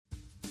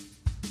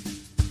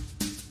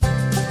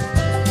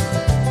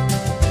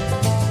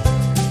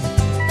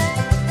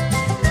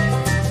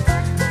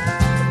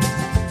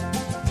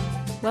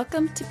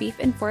Welcome to Beef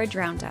and Forage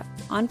Roundup,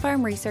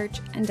 on-farm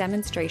research and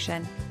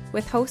demonstration,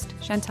 with host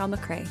Chantal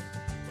McCrae.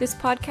 This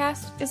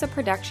podcast is a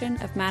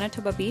production of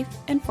Manitoba Beef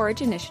and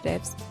Forage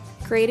Initiatives,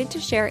 created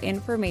to share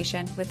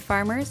information with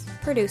farmers,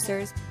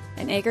 producers,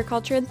 and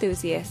agriculture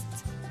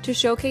enthusiasts to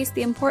showcase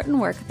the important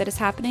work that is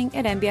happening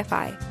at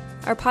MBFI.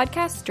 Our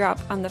podcasts drop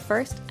on the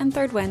first and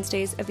third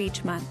Wednesdays of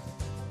each month.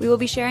 We will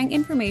be sharing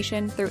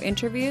information through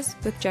interviews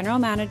with General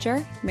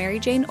Manager Mary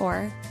Jane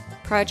Orr,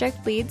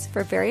 project leads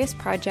for various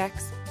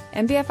projects,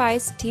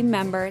 MBFI's team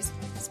members,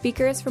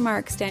 speakers from our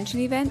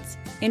extension events,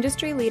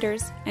 industry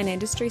leaders, and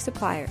industry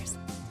suppliers.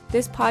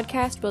 This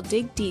podcast will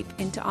dig deep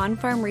into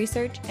on-farm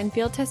research and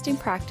field testing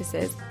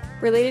practices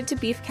related to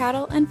beef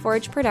cattle and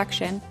forage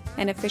production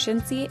and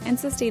efficiency and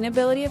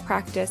sustainability of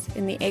practice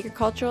in the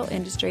agricultural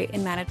industry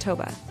in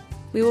Manitoba.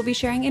 We will be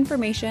sharing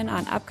information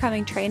on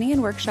upcoming training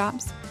and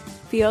workshops,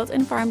 field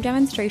and farm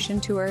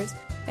demonstration tours,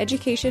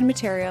 education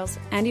materials,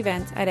 and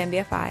events at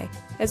MBFI,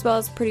 as well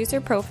as producer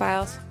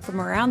profiles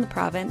from around the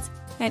province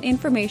and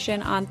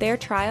information on their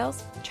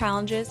trials,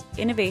 challenges,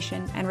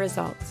 innovation, and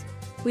results.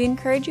 We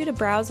encourage you to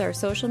browse our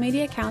social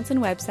media accounts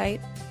and website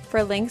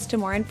for links to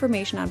more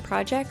information on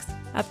projects,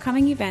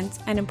 upcoming events,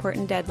 and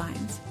important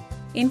deadlines.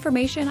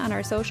 Information on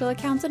our social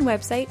accounts and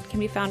website can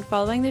be found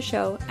following the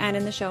show and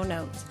in the show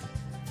notes.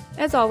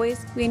 As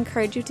always, we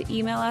encourage you to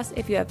email us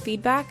if you have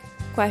feedback,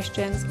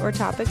 questions, or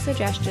topic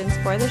suggestions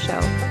for the show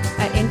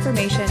at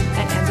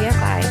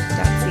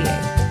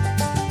information@mbfi.ca.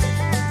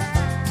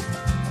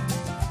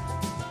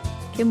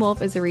 Kim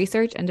Wolfe is a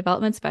research and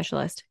development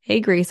specialist,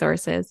 Ag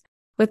Resources,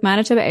 with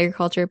Manitoba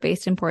Agriculture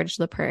based in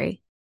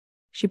Portage-la-Prairie.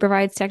 She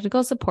provides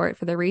technical support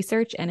for the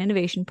research and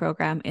innovation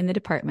program in the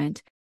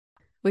department,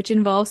 which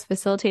involves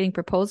facilitating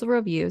proposal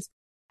reviews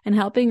and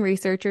helping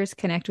researchers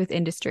connect with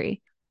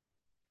industry.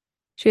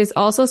 She has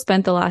also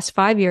spent the last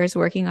 5 years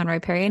working on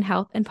riparian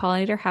health and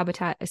pollinator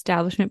habitat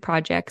establishment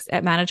projects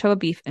at Manitoba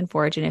Beef and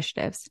Forage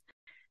Initiatives.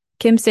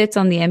 Kim sits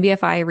on the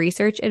MBFI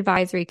Research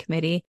Advisory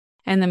Committee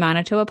and the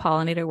Manitoba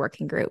Pollinator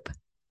Working Group.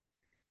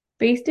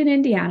 Based in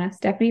Indiana,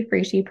 Stephanie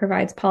Frischie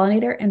provides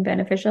pollinator and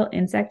beneficial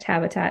insect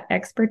habitat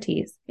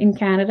expertise in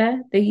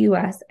Canada, the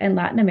U.S., and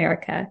Latin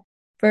America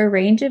for a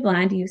range of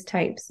land use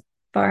types: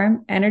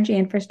 farm, energy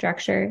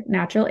infrastructure,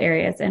 natural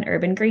areas, and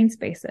urban green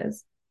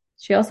spaces.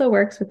 She also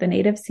works with the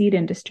native seed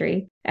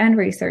industry and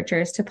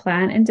researchers to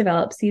plan and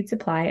develop seed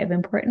supply of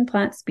important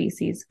plant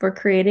species for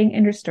creating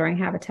and restoring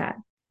habitat.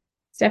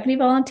 Stephanie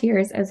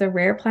volunteers as a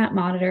rare plant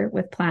monitor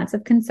with Plants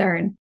of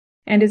Concern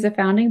and is a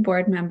founding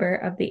board member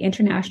of the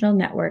International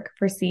Network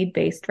for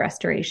Seed-Based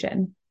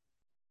Restoration.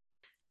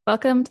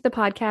 Welcome to the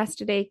podcast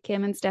today,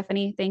 Kim and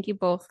Stephanie. Thank you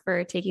both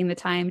for taking the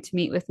time to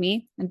meet with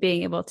me and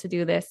being able to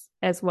do this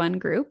as one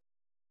group.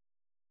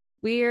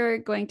 We are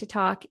going to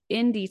talk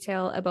in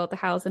detail about the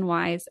hows and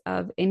whys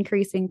of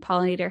increasing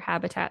pollinator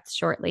habitats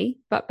shortly.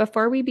 But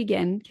before we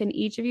begin, can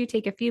each of you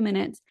take a few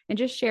minutes and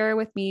just share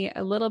with me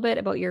a little bit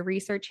about your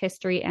research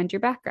history and your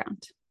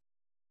background?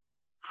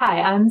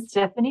 Hi, I'm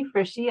Stephanie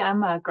Frischie.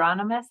 I'm an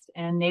agronomist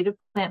and native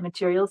plant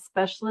materials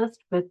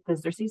specialist with the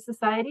Xerces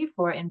Society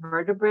for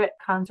Invertebrate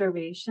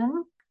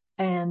Conservation.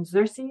 And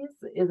Xerces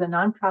is a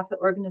nonprofit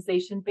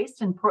organization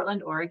based in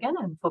Portland, Oregon,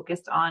 and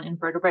focused on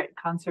invertebrate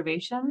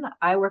conservation.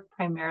 I work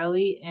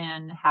primarily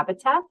in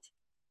habitat,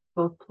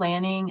 both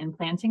planning and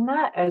planting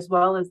that, as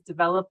well as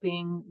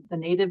developing the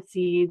native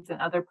seeds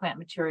and other plant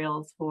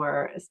materials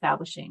for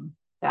establishing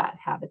that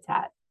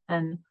habitat.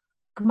 And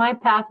my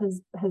path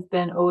has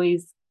been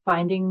always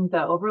finding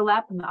the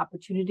overlap and the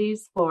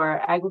opportunities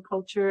for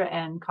agriculture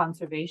and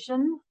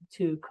conservation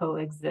to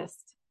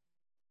coexist.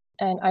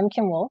 And I'm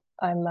Kim Wolfe.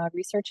 I'm a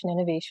research and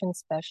innovation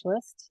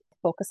specialist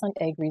focused on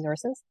ag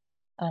resources.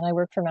 And I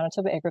work for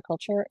Manitoba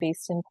Agriculture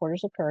based in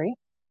Portage-la-Prairie.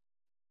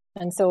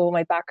 And so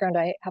my background,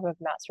 I have a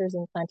master's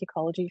in plant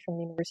ecology from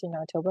the University of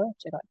Manitoba,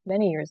 which I got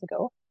many years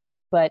ago,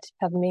 but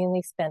have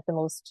mainly spent the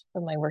most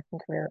of my working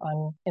career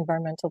on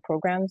environmental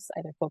programs,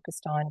 either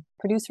focused on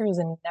producers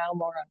and now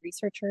more on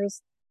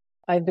researchers.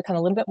 I've become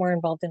a little bit more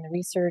involved in the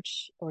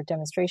research or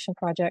demonstration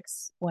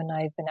projects when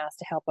I've been asked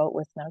to help out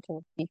with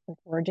Manitoba Beef and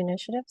Forage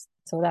Initiatives.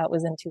 So that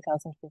was in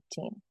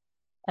 2015.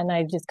 And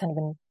I've just kind of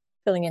been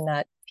filling in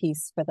that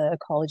piece for the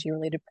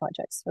ecology-related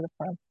projects for the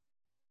farm.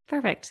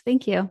 Perfect.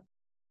 Thank you.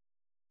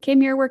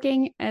 Kim, you're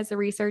working as a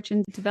research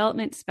and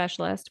development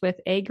specialist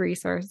with Ag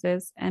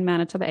Resources and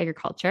Manitoba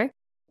Agriculture.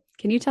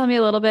 Can you tell me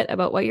a little bit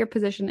about what your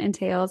position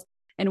entails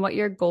and what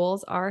your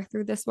goals are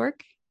through this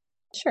work?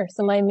 Sure.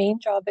 So my main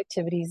job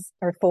activities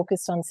are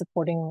focused on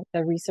supporting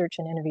the research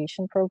and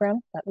innovation program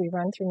that we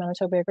run through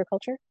Manitoba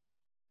Agriculture.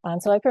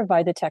 So I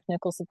provide the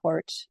technical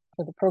support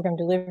for the program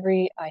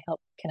delivery. I help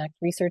connect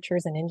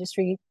researchers and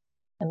industry.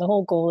 And the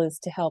whole goal is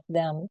to help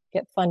them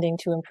get funding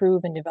to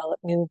improve and develop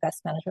new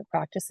best management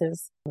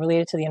practices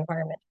related to the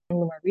environment. And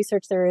the more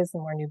research there is, the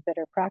more new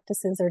better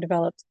practices are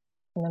developed.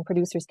 And then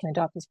producers can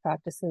adopt these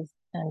practices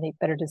and make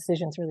better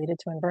decisions related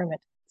to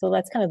environment. So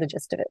that's kind of the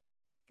gist of it.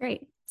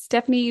 Great.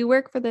 Stephanie, you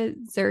work for the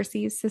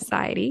Xerces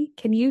Society.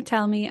 Can you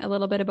tell me a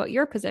little bit about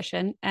your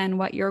position and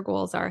what your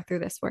goals are through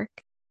this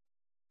work?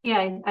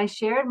 Yeah, I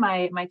shared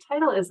my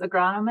title is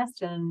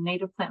agronomist and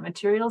native plant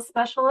materials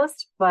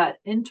specialist, but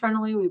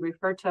internally we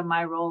refer to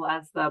my role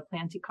as the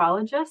plant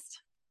ecologist.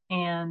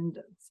 And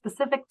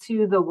specific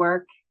to the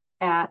work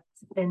at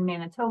in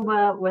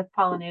Manitoba with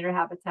pollinator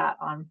habitat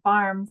on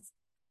farms,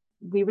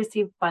 we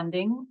received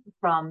funding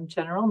from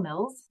General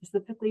Mills,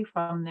 specifically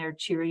from their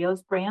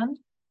Cheerios brand,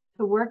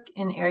 to work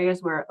in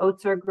areas where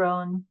oats are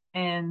grown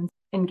and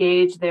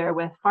engage there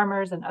with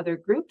farmers and other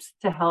groups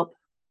to help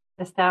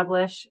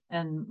establish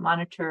and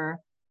monitor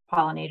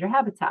pollinator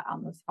habitat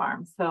on those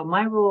farms. So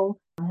my role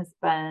has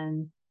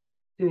been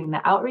doing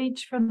the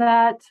outreach for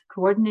that,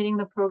 coordinating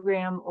the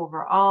program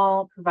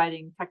overall,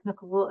 providing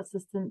technical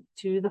assistance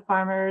to the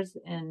farmers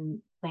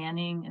in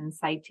planning and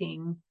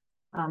siting,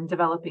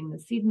 developing the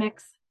seed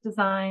mix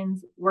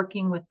designs,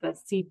 working with the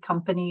seed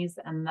companies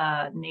and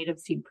the native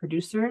seed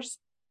producers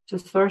to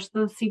source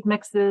those seed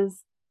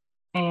mixes,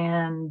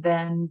 and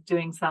then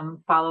doing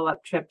some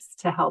follow-up trips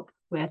to help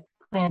with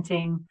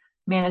planting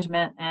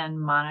management and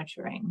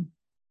monitoring.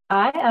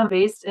 I am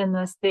based in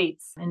the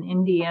States in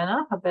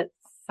Indiana, a bit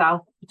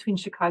south between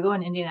Chicago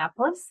and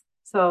Indianapolis.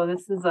 So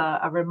this is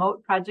a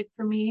remote project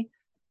for me.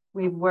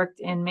 We've worked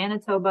in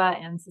Manitoba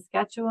and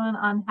Saskatchewan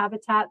on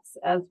habitats,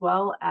 as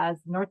well as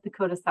North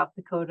Dakota, South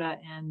Dakota,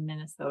 and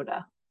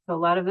Minnesota. So a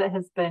lot of it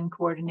has been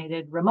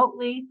coordinated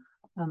remotely,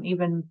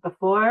 even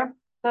before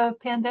the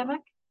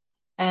pandemic,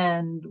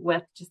 and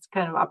with just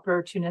kind of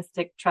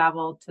opportunistic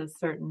travel to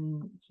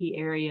certain key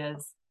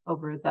areas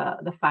over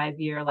the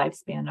 5-year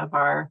lifespan of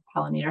our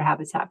pollinator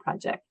habitat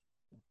project.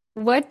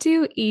 What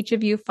do each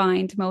of you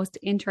find most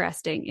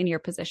interesting in your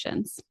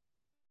positions?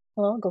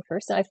 Well, I'll go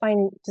first. I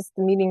find just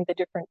meeting the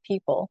different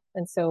people.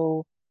 And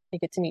so you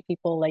get to meet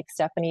people like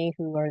Stephanie,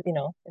 who are, in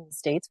the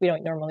States. We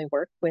don't normally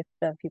work with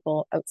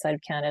people outside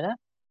of Canada.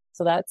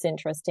 So that's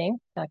interesting,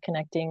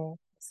 connecting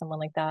someone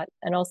like that.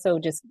 And also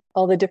just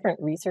all the different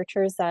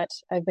researchers that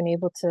I've been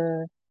able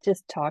to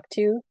just talk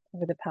to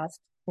over the past,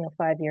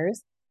 5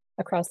 years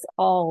across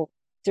all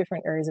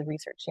different areas of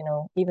research,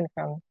 even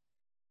from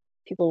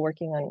people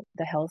working on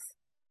the health,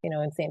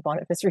 in St.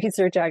 Boniface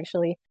research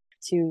actually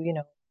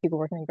to, people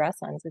working in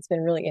grasslands. It's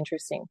been really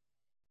interesting.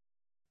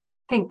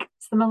 I think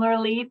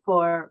similarly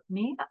for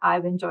me,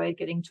 I've enjoyed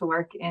getting to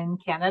work in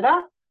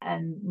Canada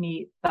and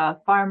meet the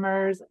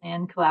farmers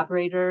and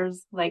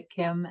collaborators like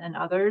Kim and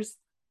others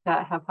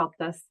that have helped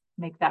us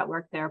make that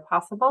work there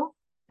possible.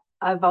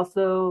 I've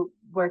also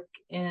worked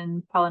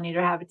in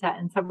pollinator habitat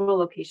in several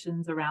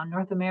locations around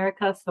North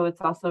America, so it's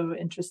also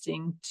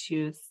interesting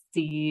to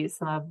see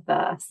some of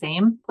the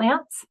same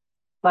plants,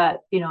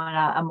 but in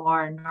a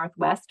more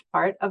northwest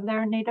part of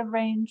their native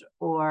range,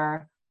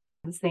 or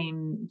the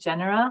same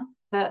genera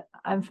that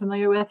I'm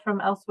familiar with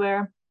from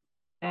elsewhere,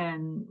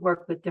 and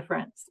work with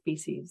different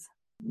species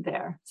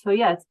there. So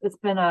yeah, it's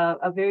been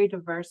a very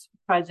diverse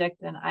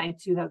project, and I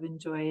too have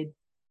enjoyed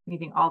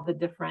meeting all the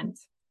different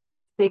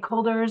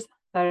stakeholders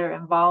that are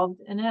involved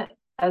in it,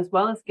 as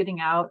well as getting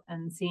out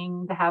and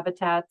seeing the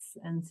habitats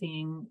and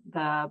seeing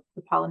the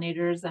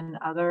pollinators and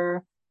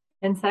other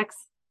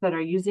insects that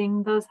are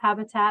using those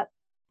habitats.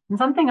 And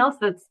something else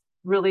that's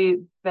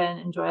really been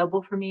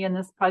enjoyable for me in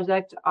this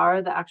project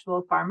are the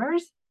actual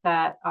farmers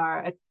that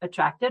are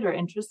attracted or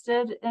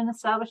interested in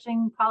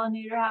establishing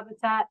pollinator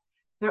habitat.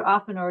 They're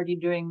often already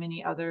doing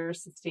many other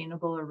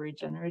sustainable or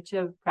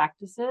regenerative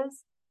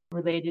practices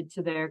related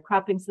to their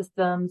cropping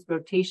systems,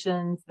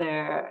 rotations,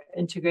 their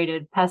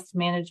integrated pest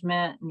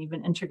management, and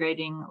even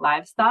integrating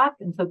livestock.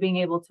 And so being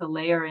able to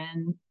layer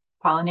in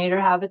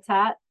pollinator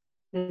habitat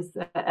is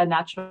a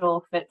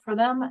natural fit for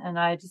them. And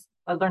I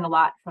learn a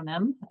lot from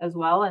them as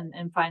well,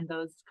 and find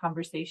those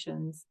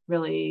conversations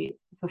really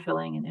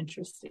fulfilling and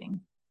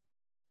interesting.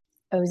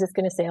 I was just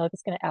going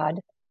to add,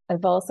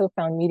 I've also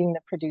found meeting the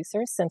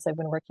producers since I've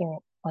been working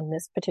on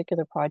this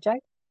particular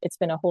project. It's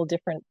been a whole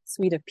different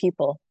suite of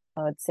people,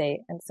 I would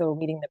say. And so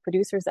meeting the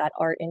producers that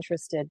are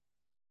interested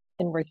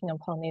in working on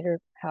pollinator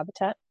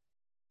habitat,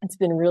 it's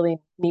been really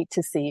neat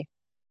to see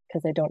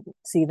because I don't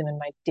see them in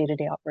my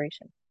day-to-day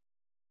operation.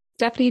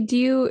 Stephanie, do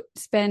you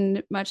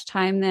spend much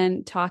time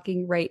then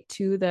talking right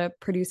to the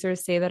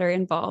producers, say, that are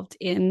involved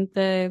in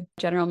the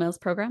General Mills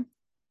program?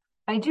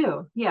 I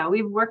do. Yeah,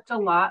 we've worked a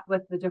lot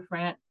with the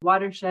different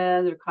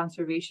watershed or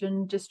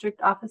conservation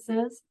district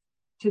offices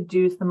to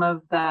do some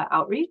of the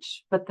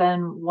outreach. But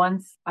then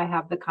once I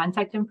have the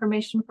contact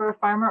information for a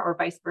farmer, or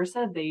vice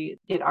versa, they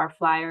get our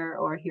flyer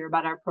or hear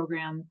about our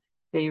program,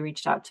 they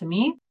reached out to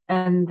me.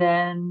 And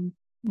then,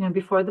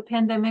 before the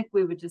pandemic,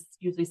 we would just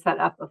usually set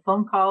up a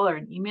phone call or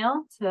an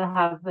email to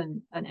have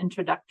an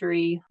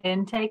introductory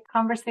intake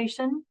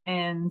conversation.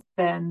 And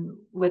then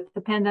with the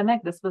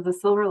pandemic, this was a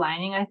silver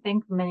lining. I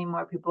think many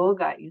more people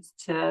got used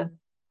to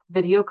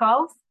video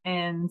calls.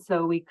 And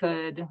so we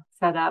could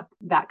set up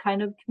that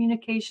kind of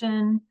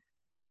communication.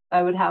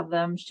 I would have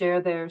them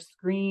share their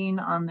screen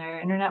on their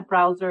internet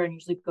browser and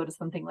usually go to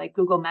something like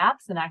Google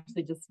Maps and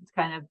actually just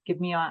kind of give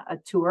me a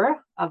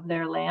tour of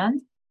their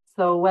land.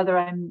 So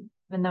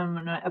and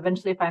then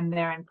eventually if I'm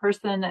there in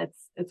person,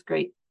 it's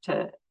great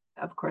to,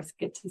 of course,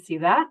 get to see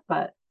that,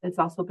 but it's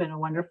also been a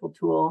wonderful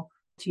tool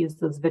to use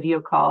those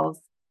video calls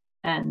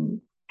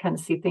and kind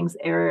of see things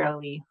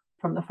aerially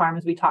from the farm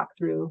as we talk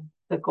through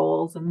the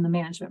goals and the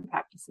management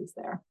practices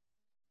there.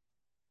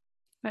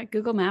 That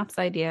Google Maps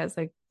idea is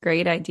a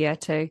great idea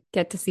to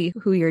get to see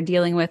who you're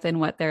dealing with and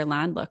what their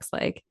land looks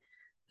like.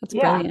 That's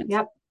brilliant.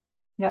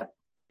 Yep.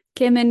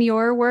 Kim, in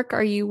your work,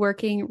 are you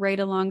working right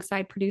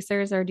alongside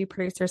producers, or do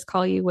producers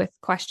call you with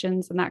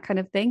questions and that kind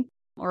of thing?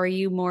 Or are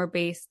you more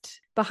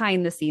based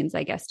behind the scenes,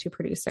 I guess, to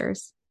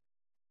producers?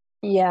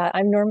 Yeah,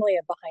 I'm normally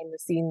a behind the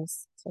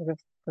scenes sort of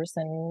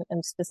person,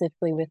 and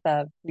specifically with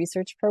a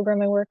research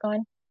program I work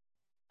on.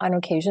 On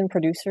occasion,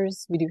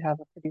 producers, we do have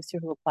a producer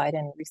who applied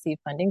and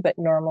received funding, but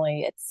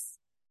normally it's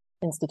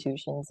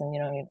institutions and,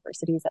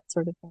 universities, that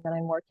sort of thing that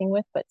I'm working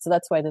with. But so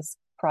that's why this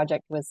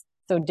project was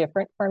so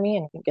different for me,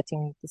 and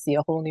getting to see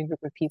a whole new group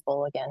of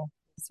people again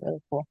is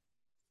really cool.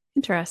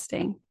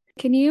 Interesting.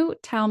 Can you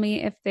tell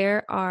me if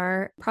there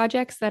are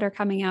projects that are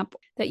coming up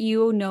that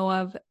you know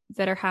of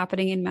that are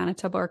happening in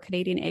Manitoba or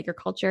Canadian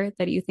agriculture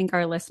that you think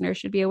our listeners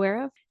should be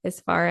aware of as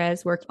far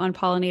as work on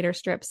pollinator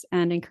strips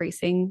and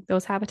increasing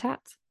those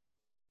habitats?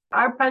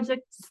 Our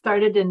project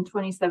started in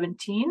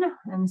 2017,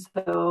 and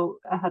so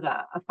it had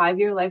a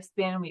 5-year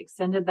lifespan. We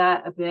extended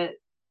that a bit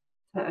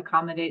to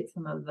accommodate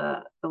some of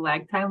the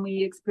lag time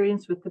we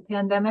experienced with the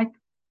pandemic.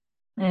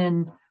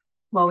 And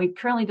while we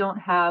currently don't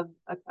have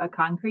a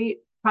concrete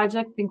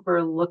project, I think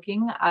we're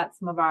looking at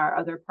some of our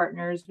other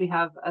partners. We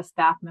have a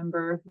staff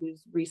member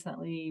who's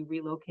recently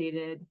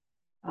relocated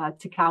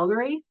to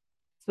Calgary.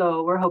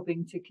 So we're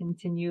hoping to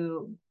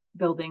continue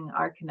building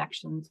our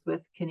connections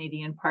with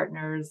Canadian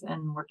partners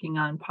and working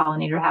on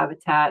pollinator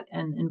habitat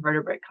and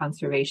invertebrate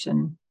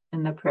conservation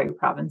in the prairie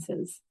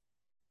provinces.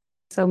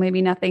 So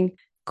maybe nothing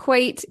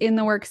quite in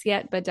the works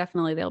yet, but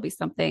definitely there'll be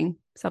something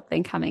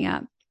coming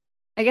up.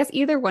 I guess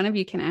either one of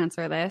you can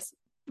answer this.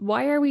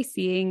 Why are we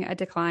seeing a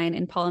decline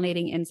in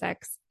pollinating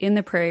insects in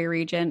the prairie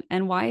region,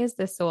 and why is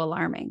this so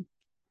alarming?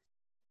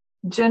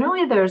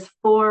 Generally, there's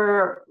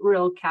 4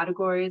 real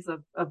categories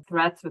of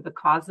threats or the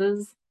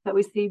causes that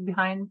we see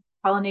behind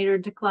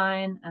pollinator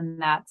decline,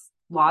 and that's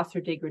loss or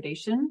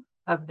degradation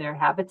of their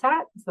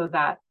habitat. So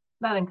that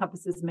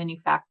encompasses many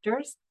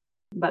factors,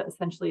 but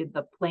essentially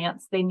the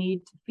plants they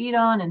need to feed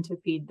on and to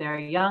feed their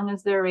young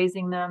as they're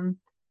raising them,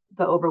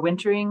 the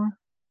overwintering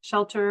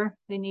shelter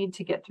they need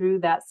to get through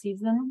that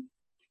season,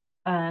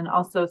 and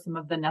also some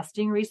of the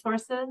nesting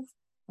resources.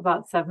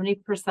 About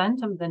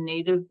 70% of the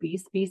native bee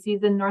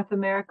species in North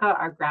America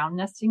are ground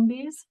nesting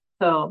bees.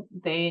 So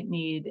they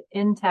need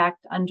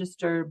intact,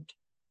 undisturbed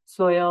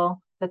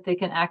soil that they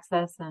can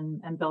access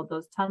and build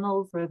those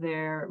tunnels for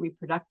their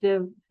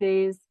reproductive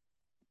phase.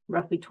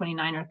 Roughly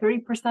 29 or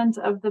 30%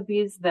 of the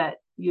bees that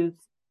use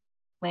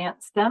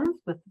plant stems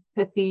with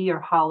pithy or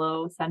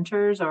hollow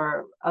centers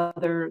or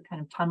other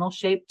kind of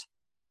tunnel-shaped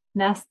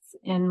nests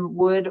in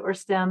wood or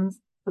stems.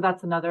 So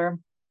that's another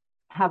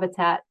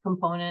habitat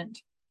component.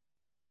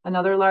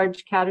 Another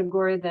large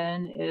category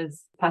then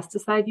is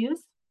pesticide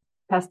use.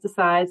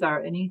 Pesticides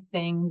are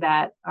anything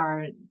that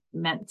are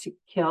meant to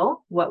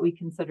kill what we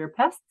consider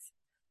pests,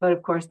 but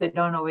of course they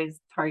don't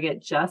always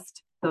target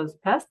just those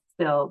pests.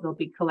 There'll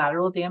be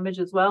collateral damage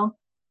as well.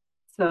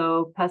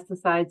 So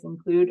pesticides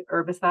include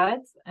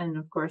herbicides, and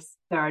of course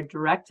there are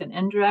direct and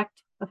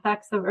indirect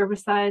effects of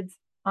herbicides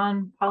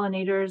on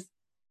pollinators.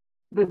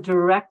 The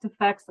direct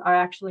effects are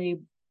actually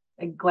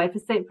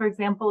glyphosate, for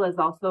example, has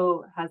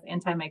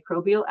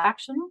antimicrobial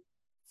action.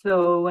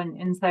 So when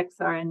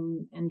insects are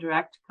in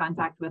direct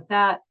contact with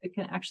that, it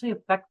can actually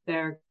affect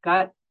their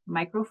gut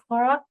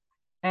microflora.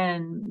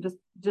 And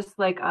just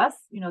like us,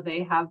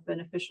 they have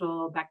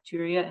beneficial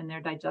bacteria in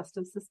their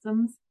digestive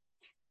systems.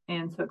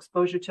 And so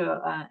exposure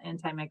to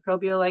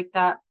antimicrobial like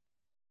that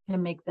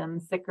can make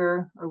them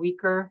sicker or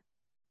weaker.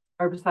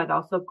 Herbicide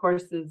also, of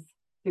course, is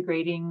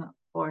degrading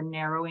or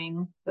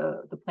narrowing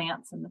the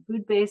plants and the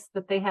food base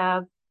that they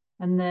have.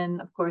 And then,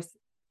 of course,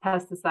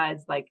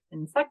 pesticides like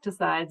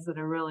insecticides that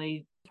are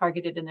really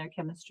targeted in their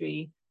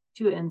chemistry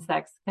to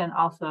insects can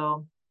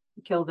also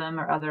kill them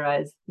or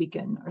otherwise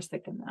weaken or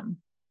sicken them.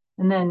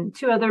 And then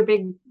 2 other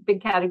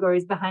big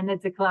categories behind the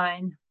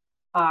decline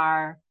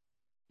are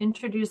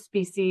introduced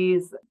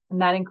species,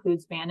 and that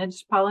includes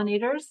managed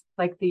pollinators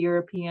like the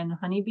European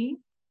honeybee.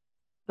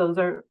 Those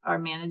are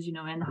managed,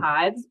 in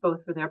hives,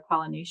 both for their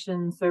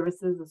pollination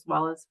services as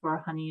well as for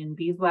honey and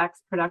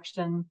beeswax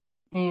production.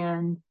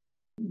 And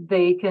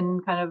they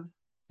can kind of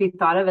be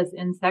thought of as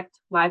insect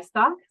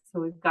livestock. So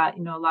we've got,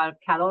 a lot of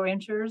cattle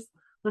ranchers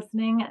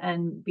listening,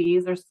 and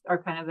bees are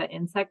kind of an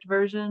insect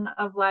version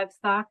of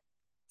livestock.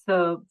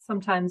 So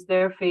sometimes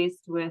they're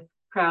faced with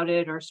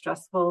crowded or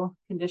stressful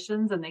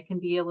conditions, and they can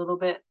be a little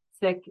bit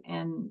sick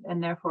and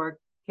therefore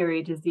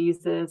carry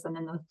diseases. And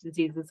then those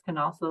diseases can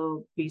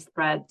also be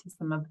spread to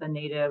some of the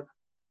native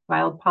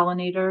wild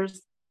pollinators.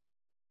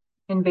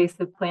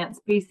 Invasive plant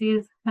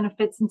species kind of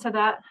fits into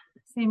that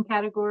same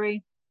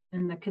category.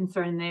 And the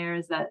concern there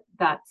is that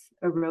that's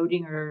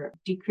eroding or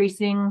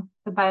decreasing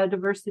the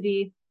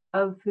biodiversity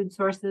of food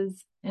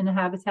sources in a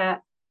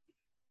habitat.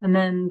 And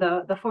then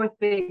the 4th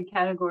big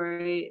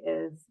category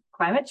is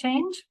climate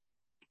change.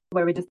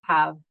 where we just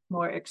have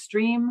more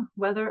extreme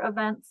weather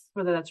events,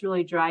 whether that's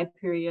really dry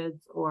periods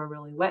or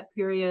really wet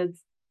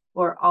periods,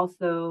 or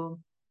also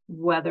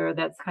weather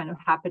that's kind of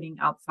happening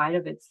outside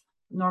of its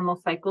normal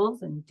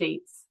cycles and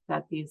dates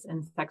that these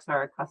insects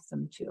are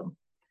accustomed to.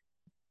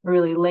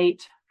 Really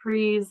late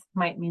freeze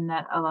might mean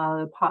that a lot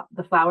of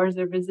the flowers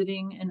they're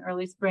visiting in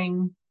early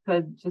spring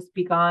could just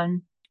be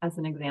gone, as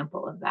an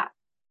example of that.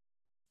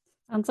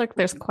 Sounds like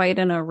there's quite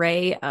an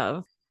array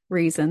of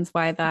reasons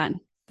why that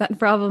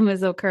problem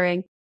is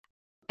occurring.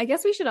 I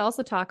guess we should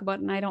also talk about,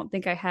 and I don't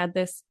think I had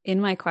this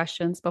in my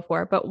questions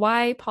before, but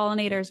why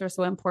pollinators are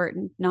so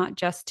important, not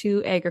just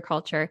to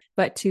agriculture,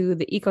 but to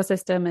the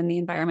ecosystem and the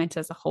environment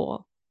as a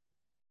whole.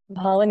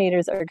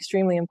 Pollinators are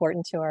extremely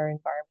important to our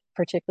environment,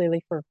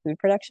 particularly for food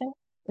production.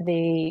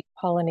 They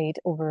pollinate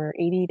over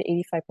 80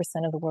 to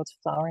 85% of the world's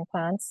flowering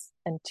plants,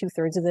 and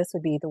 2/3 of this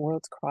would be the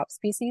world's crop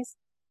species.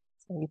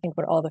 So you think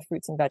about all the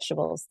fruits and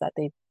vegetables that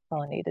they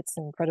pollinate, it's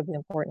incredibly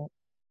important.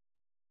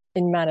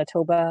 In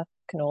Manitoba,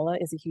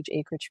 canola is a huge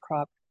acreage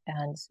crop,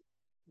 and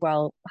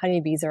while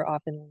honeybees are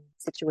often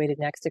situated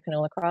next to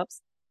canola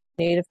crops,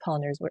 native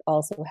pollinators would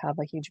also have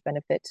a huge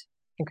benefit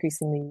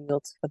increasing the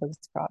yields for those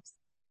crops.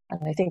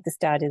 And I think the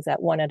stat is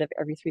that 1 out of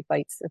every 3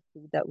 bites of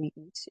food that we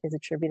eat is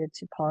attributed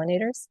to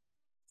pollinators.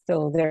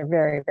 So they're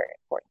very, very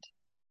important.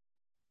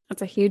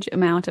 That's a huge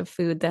amount of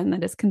food then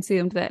that is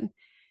consumed that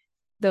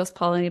those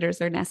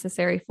pollinators are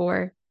necessary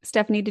for.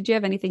 Stephanie, did you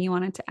have anything you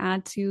wanted to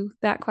add to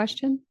that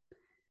question?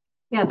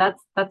 Yeah,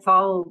 that's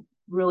all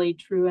really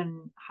true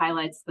and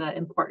highlights the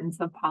importance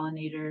of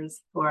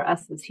pollinators for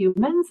us as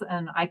humans.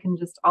 And I can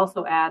just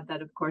also add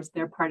that, of course,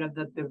 they're part of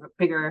the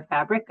bigger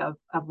fabric of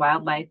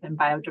wildlife and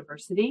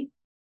biodiversity.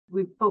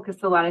 We've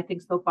focused a lot, I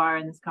think, so far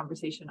in this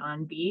conversation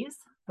on bees,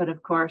 but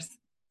of course,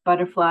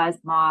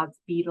 butterflies, moths,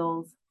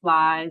 beetles,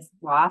 flies,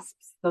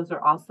 wasps, those are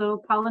also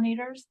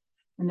pollinators,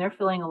 and they're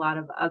filling a lot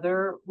of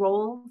other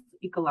roles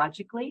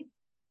ecologically.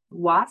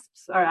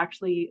 Wasps are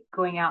actually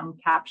going out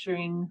and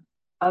capturing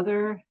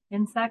other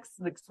insects,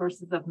 like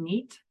sources of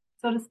meat,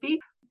 so to speak,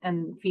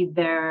 and feed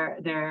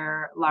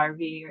their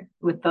larvae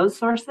with those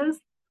sources.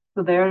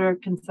 So they're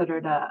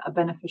considered a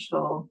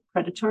beneficial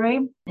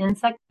predatory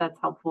insect that's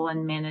helpful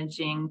in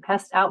managing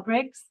pest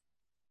outbreaks.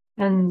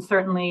 And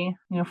certainly,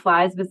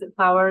 flies visit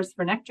flowers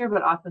for nectar,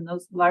 but often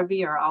those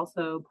larvae are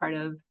also part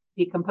of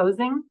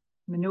decomposing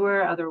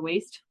manure, other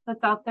waste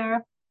that's out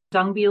there.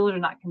 Dung beetles are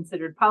not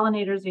considered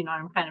pollinators.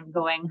 I'm kind of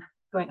going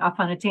off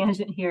on a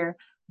tangent here,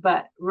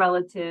 but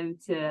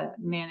relative to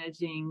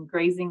managing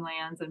grazing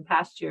lands and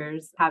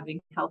pastures, having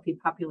healthy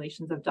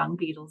populations of dung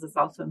beetles is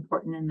also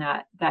important in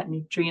that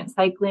nutrient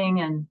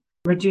cycling and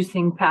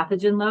reducing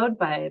pathogen load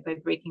by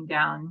breaking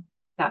down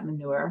that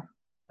manure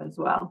as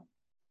well.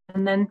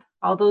 And then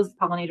all those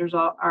pollinators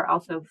are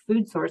also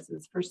food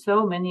sources for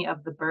so many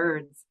of the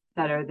birds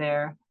that are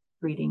there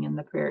breeding in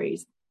the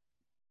prairies.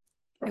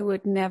 I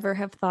would never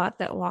have thought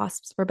that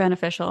wasps were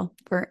beneficial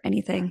for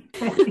anything.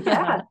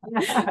 Yeah.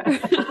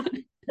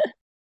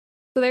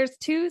 So there's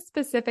 2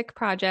 specific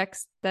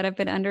projects that have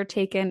been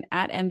undertaken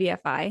at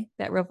MBFI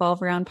that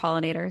revolve around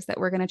pollinators that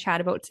we're going to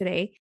chat about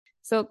today.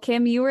 So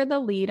Kim, you were the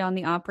lead on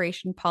the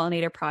Operation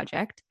Pollinator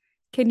project.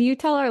 Can you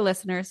tell our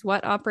listeners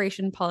what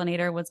Operation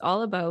Pollinator was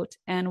all about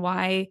and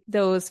why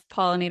those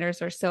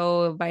pollinators are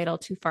so vital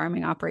to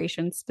farming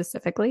operations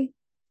specifically?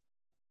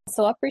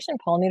 So Operation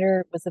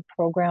Pollinator was a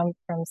program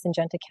from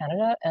Syngenta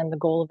Canada, and the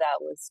goal of that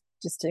was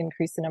just to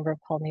increase the number of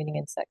pollinating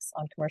insects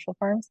on commercial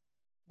farms.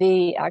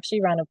 They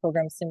actually ran a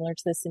program similar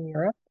to this in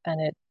Europe,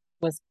 and it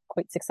was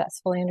quite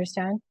successful, I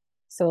understand.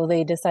 So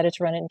they decided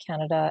to run it in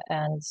Canada,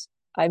 and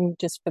I'm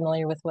just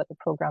familiar with what the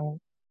program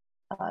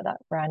that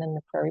ran in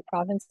the prairie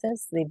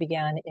provinces. They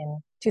began in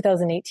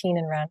 2018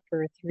 and ran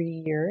for 3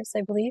 years,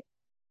 I believe.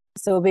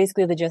 So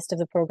basically the gist of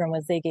the program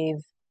was they gave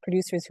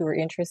producers who were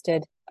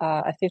interested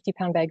a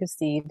 50-pound bag of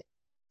seed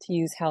to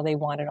use how they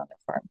wanted on their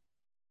farm.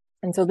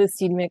 And so this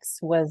seed mix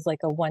was like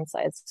a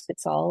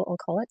one-size-fits-all, I'll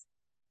call it.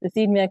 The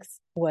seed mix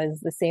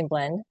was the same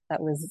blend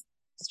that was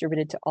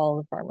distributed to all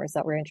the farmers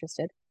that were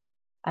interested.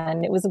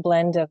 And it was a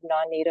blend of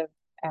non-native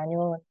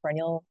annual and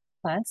perennial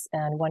plants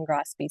and 1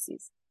 grass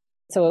species.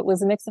 So it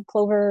was a mix of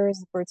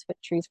clovers, birdsfoot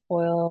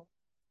trefoil,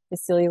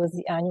 Visalia was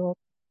the annual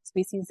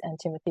species, and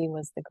Timothy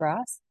was the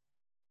grass.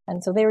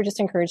 And so they were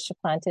just encouraged to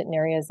plant it in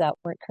areas that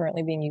weren't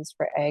currently being used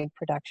for ag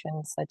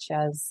production, such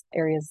as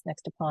areas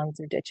next to ponds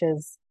or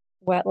ditches,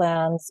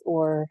 wetlands,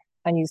 or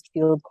unused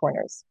field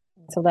corners.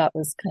 So that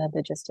was kind of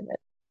the gist of it.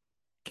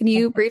 Can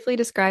you briefly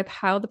describe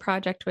how the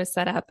project was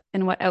set up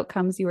and what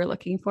outcomes you were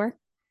looking for?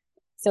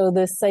 So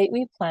the site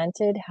we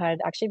planted had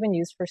actually been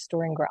used for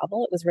storing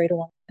gravel. It was right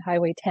along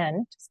Highway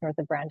 10, just north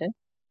of Brandon.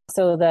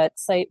 So that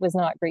site was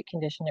not great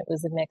condition. It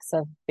was a mix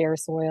of bare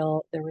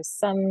soil. There was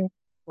some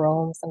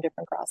brome, some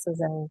different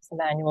grasses, and some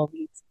annual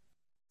weeds.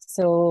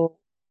 So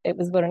it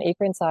was about an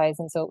acre in size,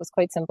 and so it was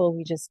quite simple.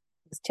 It was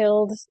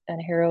tilled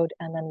and harrowed,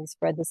 and then we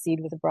spread the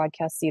seed with a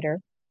broadcast seeder,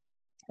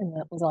 and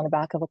that was on the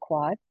back of a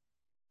quad.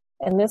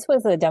 And this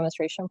was a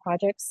demonstration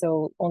project,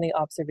 so only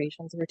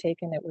observations were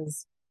taken. It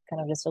was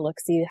kind of just a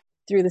look-see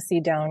threw the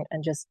seed down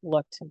and just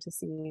looked to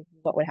see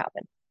what would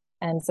happen.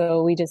 And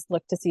so we just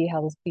looked to see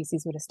how the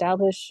species would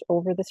establish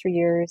over the 3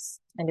 years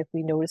and if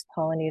we noticed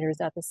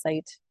pollinators at the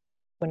site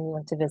when we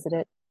went to visit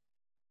it.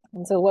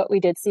 And so what we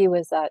did see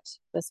was that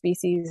the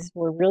species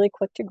were really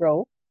quick to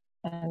grow,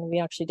 and we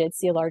actually did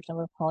see a large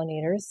number of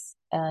pollinators.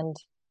 And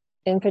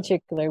in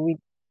particular, we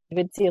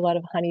did see a lot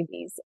of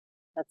honeybees.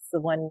 That's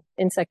the one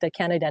insect I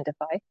can't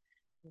identify.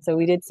 So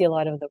we did see a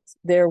lot of those.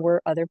 There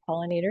were other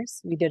pollinators.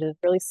 We did a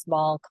really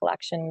small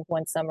collection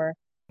one summer.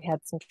 We had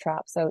some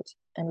traps out,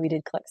 and we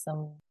did collect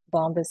some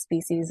bombus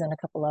species and a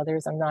couple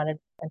others. I'm not an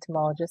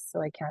entomologist,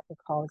 so I can't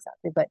recall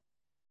exactly, but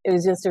it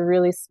was just a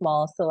really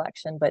small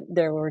selection, but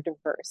there were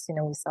diverse.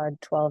 We saw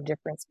 12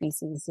 different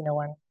species,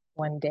 on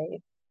one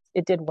day.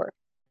 It did work.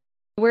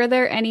 Were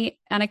there any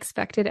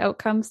unexpected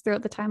outcomes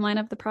throughout the timeline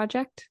of the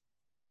project?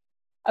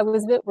 I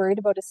was a bit worried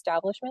about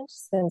establishment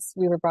since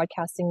we were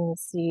broadcasting the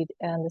seed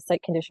and the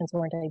site conditions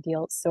weren't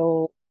ideal.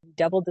 So we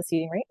doubled the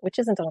seeding rate, which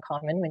isn't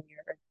uncommon when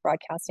you're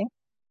broadcasting.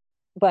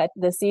 But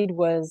the seed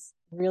was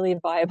really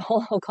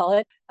viable, I'll call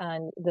it.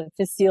 And the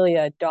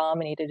Phacelia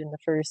dominated in the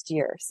first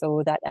year.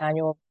 So that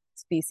annual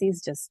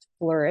species just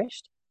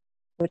flourished,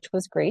 which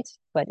was great,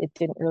 but it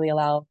didn't really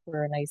allow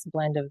for a nice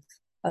blend of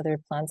other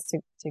plants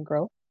to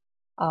grow.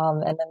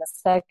 And then the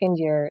second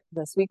year,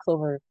 the sweet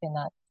clover in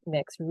that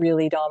mix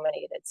really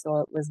dominated. So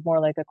it was more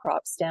like a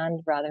crop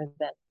stand rather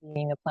than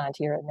being a plant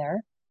here and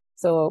there.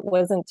 So it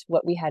wasn't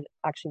what we had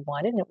actually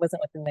wanted, and it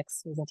wasn't what the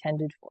mix was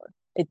intended for.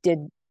 It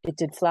did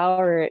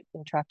flower, it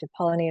attracted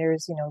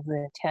pollinators,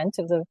 the intent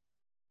of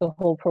the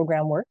whole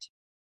program worked.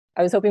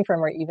 I was hoping for a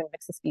more even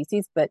mix of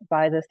species, but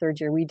by the third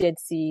year, we did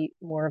see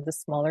more of the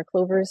smaller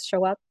clovers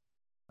show up.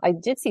 I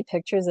did see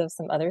pictures of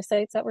some other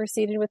sites that were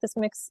seeded with this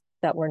mix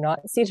that were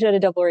not seeded at a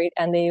double rate,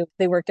 and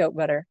they worked out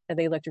better.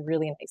 They looked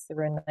really nice. They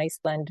were a nice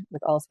blend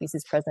with all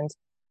species present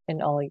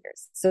in all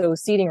years. So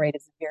seeding rate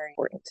is very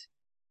important.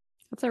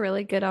 That's a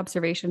really good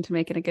observation to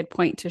make and a good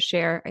point to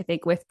share, I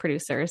think, with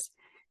producers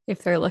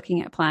if they're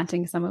looking at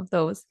planting some of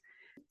those.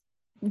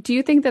 Do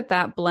you think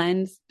that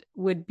blend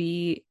would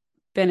be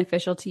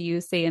beneficial to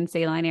use, say, in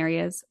saline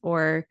areas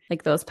or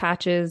like those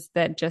patches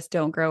that just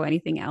don't grow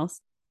anything else?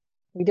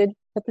 We did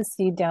put the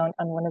seed down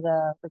on one of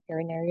the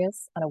riparian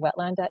areas on a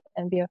wetland at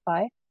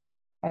NBFI.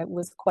 It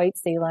was quite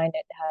saline.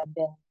 It had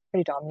been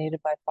pretty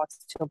dominated by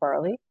foxtail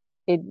barley.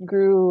 It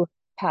grew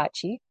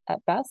patchy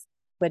at best,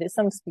 but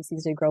some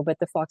species did grow, but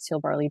the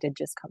foxtail barley did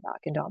just come back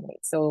and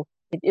dominate. So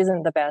it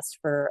isn't the best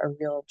for a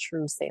real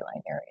true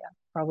saline area.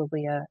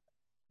 Probably a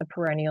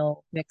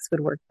perennial mix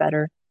would work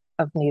better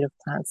of native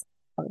plants.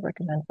 I would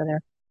recommend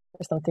for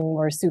something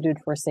more suited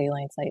for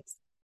saline sites.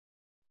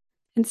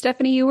 And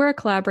Stephanie, you were a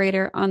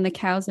collaborator on the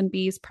Cows and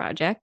Bees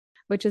project,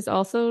 which is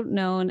also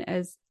known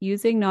as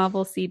using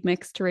novel seed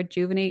mix to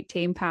rejuvenate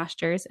tame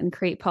pastures and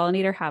create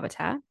pollinator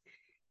habitat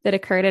that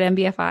occurred at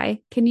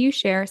NBFI. Can you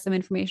share some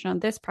information on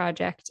this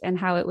project and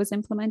how it was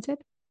implemented?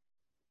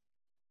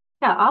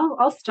 Yeah,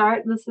 I'll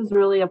start. This is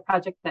really a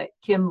project that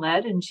Kim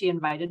led, and she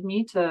invited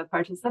me to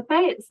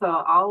participate. So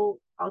I'll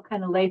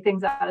kind of lay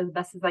things out as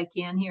best as I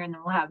can here, and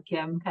then we'll have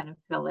Kim kind of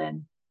fill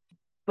in.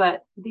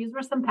 But these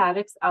were some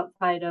paddocks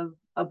outside of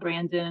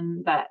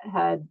Brandon that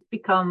had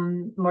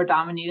become more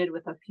dominated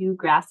with a few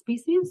grass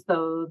species.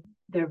 So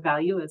their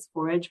value as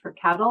forage for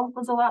cattle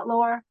was a lot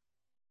lower.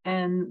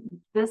 And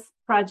this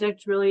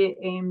project really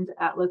aimed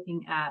at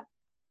looking at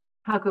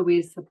how could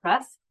we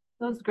suppress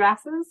those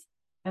grasses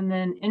and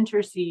then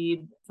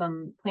interseed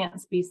some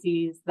plant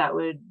species that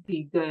would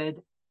be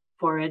good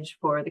forage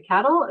for the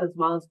cattle as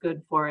well as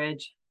good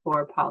forage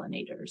for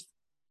pollinators.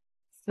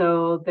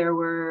 So there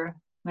were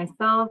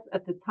myself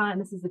at the time,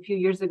 this is a few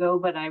years ago,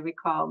 but I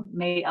recall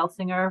May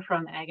Elsinger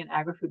from Ag and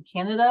Agri-Food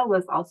Canada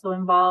was also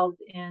involved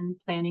in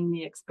planning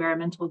the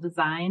experimental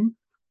design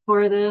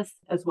for this,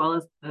 as well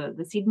as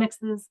the seed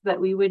mixes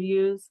that we would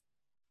use.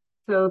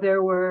 So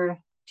there were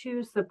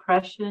 2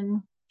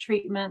 suppression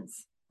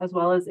treatments as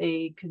well as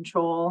a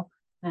control,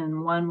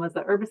 and one was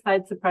a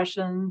herbicide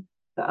suppression.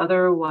 The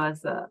other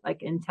was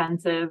like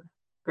intensive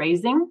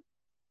grazing.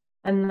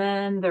 And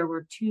then there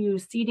were 2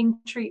 seeding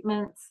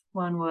treatments.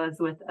 One was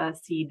with a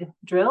seed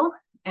drill,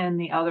 and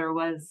the other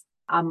was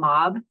a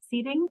mob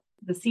seeding.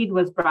 The seed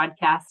was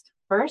broadcast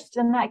first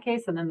in that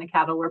case, and then the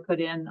cattle were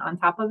put in on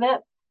top of it.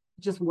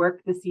 Just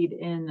work the seed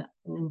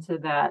into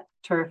that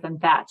turf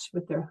and thatch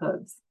with their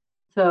hooves.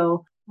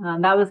 So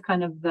that was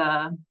kind of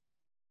the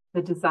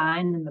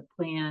design and the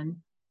plan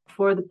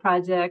for the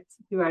project.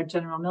 Through our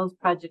General Mills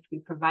project, we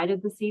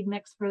provided the seed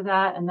mix for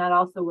that, and that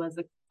also was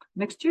a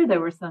mixture. There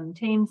were some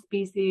tame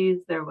species,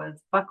 there was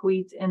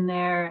buckwheat in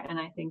there, and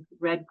I think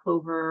red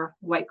clover,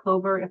 white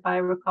clover, if I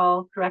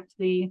recall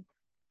correctly.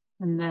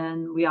 And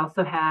then we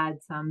also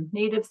had some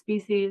native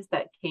species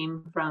that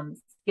came from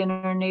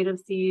Skinner native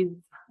seeds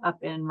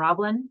up in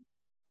Roblin.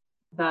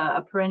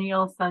 A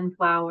perennial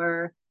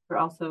sunflower. There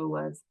also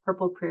was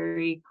purple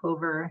prairie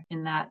clover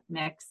in that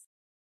mix.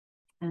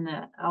 And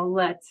I'll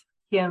let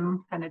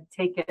Kim kind of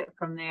take it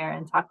from there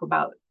and talk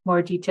about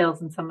more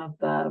details and some of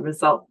the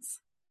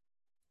results.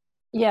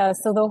 Yeah,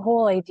 so the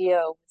whole idea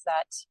was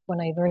that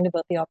when I learned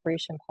about the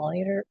Operation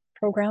Pollinator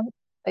program,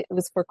 it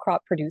was for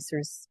crop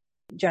producers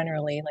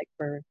generally, like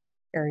for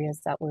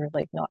areas that were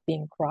like not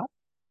being cropped.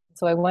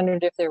 So I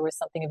wondered if there was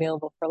something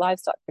available for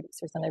livestock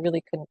producers, and I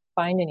really couldn't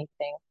find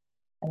anything.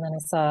 And then I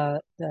saw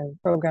the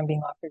program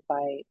being offered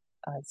by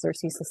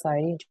Xerces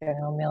Society,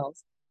 General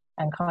Mills,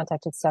 and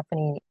contacted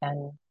Stephanie,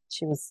 and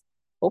she was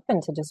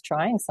open to just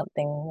trying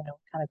something,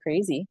 kind of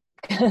crazy,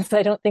 because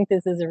I don't think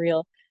this is a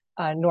real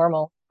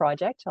normal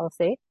project, I'll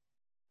say.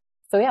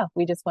 So yeah,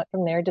 we just went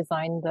from there,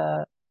 designed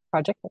the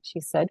project that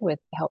she said with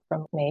help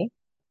from May.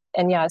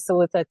 And yeah, so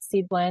with that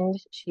seed blend,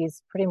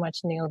 she's pretty much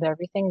nailed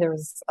everything. There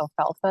was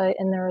alfalfa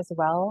in there as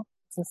well,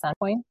 some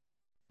sandpoint,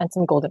 and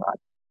some goldenrod.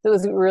 So it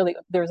was really,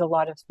 there was a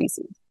lot of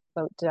species,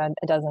 about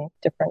a dozen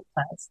different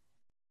plants.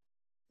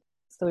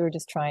 So we were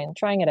just trying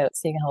it out,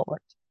 seeing how it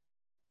worked.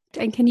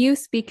 And can you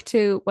speak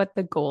to what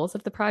the goals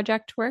of the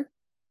project were?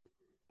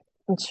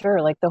 And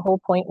sure, like the whole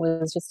point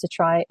was just to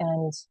try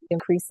and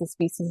increase the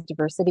species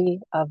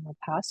diversity of the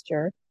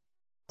pasture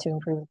to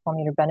improve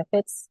pollinator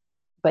benefits,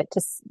 but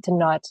to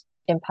not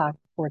impact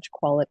forage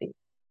quality.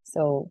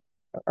 So,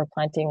 are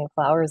planting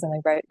flowers in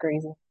a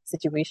grazing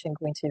situation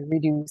going to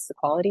reduce the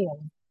quality?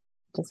 And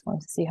just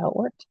wanted to see how it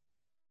worked.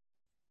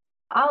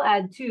 I'll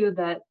add too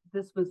that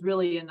this was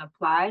really an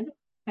applied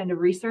kind of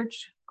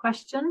research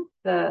question.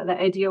 The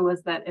idea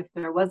was that if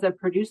there was a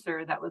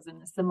producer that was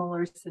in a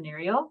similar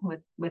scenario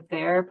with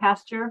their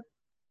pasture,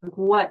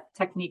 what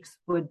techniques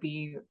would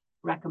be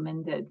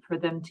recommended for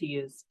them to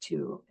use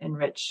to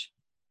enrich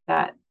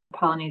that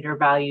pollinator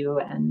value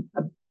and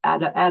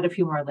add a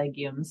few more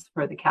legumes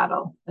for the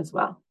cattle as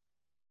well.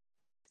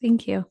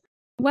 Thank you.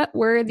 What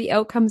were the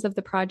outcomes of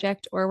the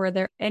project, or were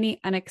there any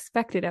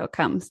unexpected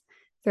outcomes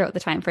throughout the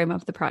time frame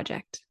of the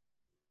project?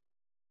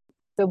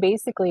 So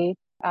basically,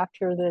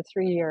 after the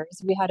 3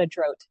 years, we had a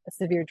drought, a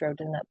severe drought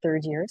in that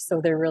third year.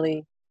 So there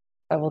really,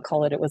 I will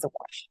call it was a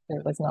wash.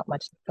 There was not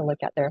much to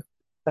look at there.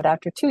 But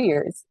after 2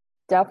 years,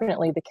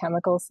 definitely the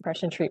chemical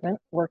suppression treatment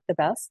worked the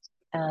best,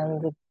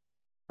 and the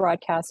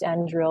broadcast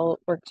and drill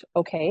worked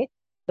okay.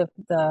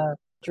 The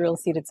drill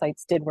seeded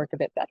sites did work a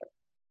bit better.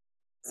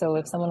 So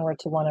if someone were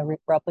to want to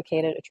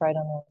replicate it or try it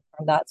on the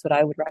farm, that's what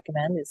I would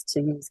recommend, is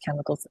to use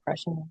chemical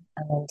suppression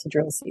and then to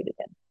drill seed it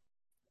in.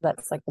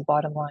 That's like the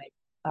bottom line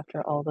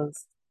after all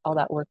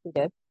that work we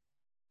did.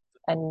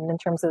 And in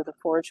terms of the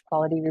forage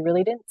quality, we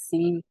really didn't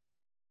see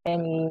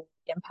any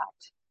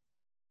impact.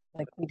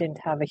 Like we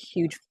didn't have a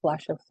huge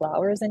flush of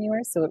flowers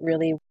anywhere, so it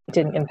really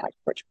didn't impact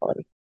forage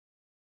quality.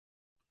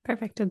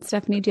 Perfect. And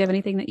Stephanie, do you have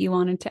anything that you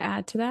wanted to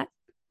add to that?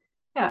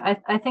 Yeah,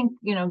 I think,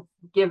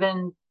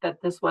 given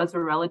that this was a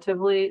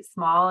relatively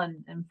small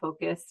and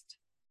focused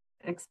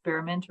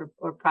experiment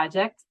or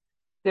project,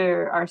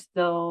 there are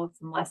still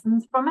some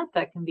lessons from it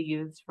that can be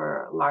used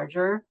for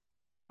larger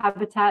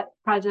habitat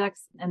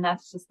projects. And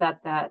that's just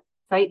that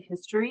site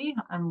history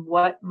on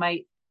what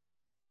might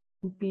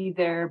be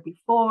there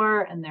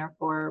before and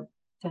therefore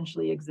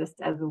potentially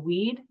exist as a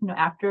weed,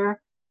 after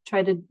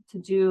try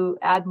to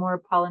add more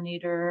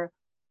pollinator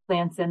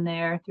plants in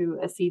there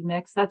through a seed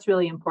mix. That's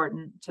really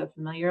important to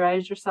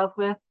familiarize yourself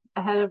with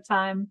ahead of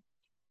time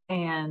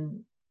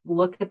and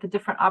look at the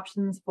different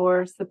options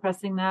for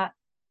suppressing that,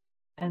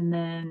 and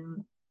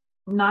then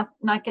not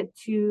get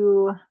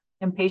too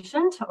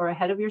impatient or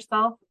ahead of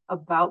yourself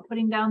about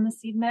putting down the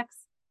seed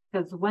mix,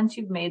 because once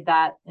you've made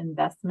that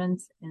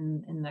investment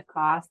in the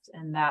cost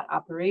and that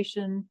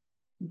operation,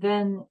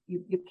 then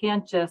you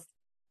can't just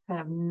kind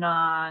of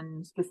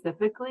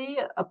non-specifically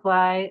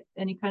apply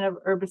any kind of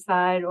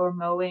herbicide or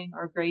mowing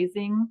or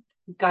grazing.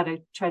 You've got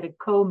to try to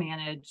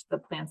co-manage the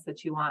plants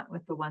that you want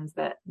with the ones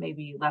that may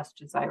be less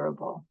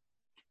desirable.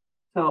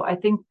 So I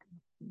think,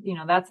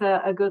 that's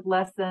a good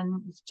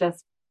lesson. It's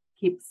just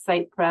keep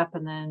site prep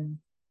and then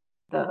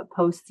the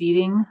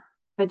post-seeding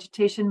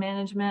vegetation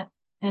management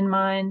in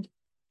mind.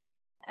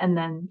 And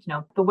then,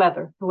 the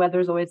weather. The weather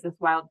is always this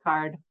wild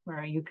card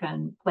where you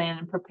can plan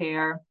and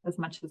prepare as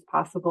much as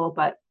possible,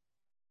 but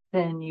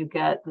then you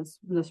get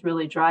this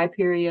really dry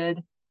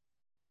period.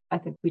 I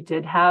think we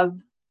did have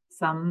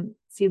some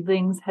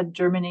seedlings had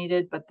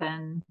germinated, but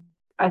then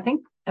I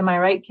think, am I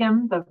right,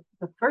 Kim? The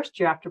first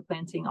year after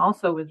planting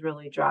also was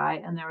really dry,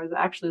 and there was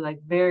actually like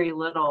very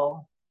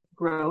little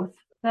growth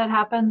that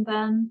happened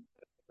then.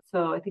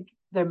 So I think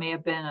there may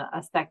have been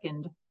a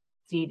second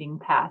seeding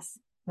pass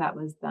that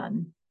was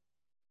done.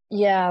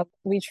 Yeah,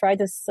 we tried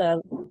this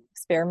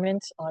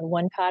experiment on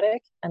one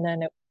paddock, and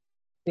then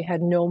we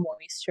had no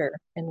moisture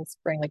in the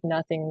spring, like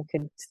nothing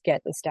could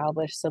get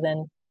established. So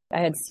then I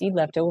had seed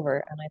left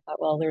over, and I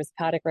thought, well, there's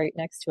a paddock right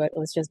next to it.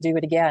 Let's just do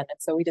it again. And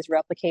so we just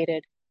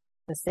replicated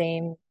the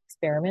same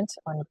experiment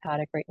on the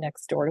paddock right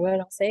next door to it,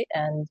 I'll say.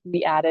 And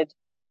we added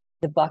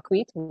the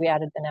buckwheat. We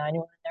added an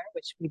annual in there,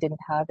 which we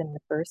didn't have in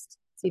the first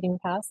seeding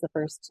pass, the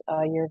first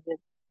year of the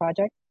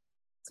project.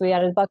 So we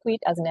added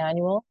buckwheat as an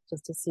annual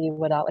just to see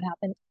what that would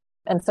happen.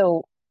 And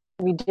so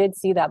we did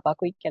see that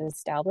buckwheat get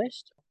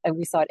established. And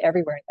we saw it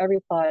everywhere. In every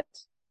plot,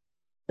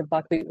 the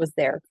buckwheat was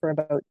there for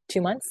about 2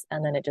 months,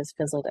 and then it just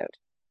fizzled out.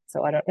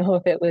 So I don't know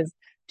if it was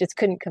just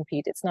couldn't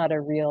compete. It's not a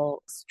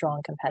real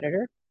strong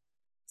competitor.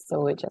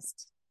 So it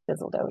just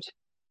fizzled out.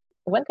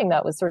 One thing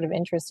that was sort of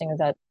interesting is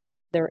that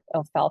their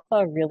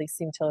alfalfa really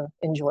seemed to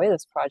enjoy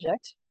this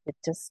project. It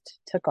just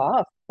took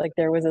off. Like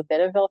there was a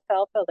bit of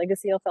alfalfa,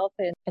 legacy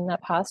alfalfa in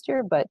that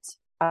pasture, but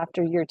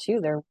after year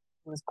two, there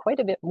was quite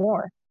a bit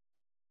more.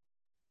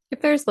 If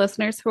there's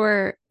listeners who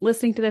are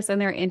listening to this and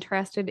they're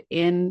interested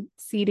in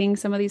seeding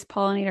some of these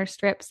pollinator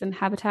strips and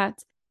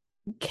habitats,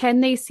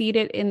 can they seed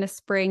it in the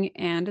spring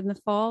and in the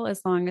fall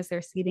as long as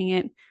they're seeding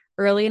it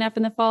early enough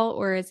in the fall,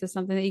 or is this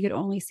something that you could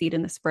only seed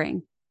in the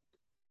spring?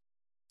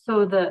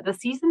 So the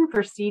season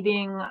for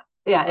seeding,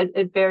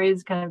 it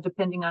varies kind of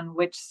depending on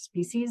which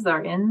species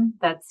are in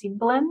that seed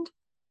blend.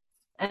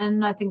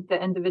 And I think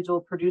the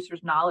individual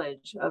producer's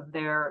knowledge of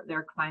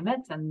their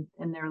climate and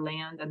their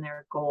land and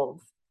their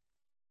goals.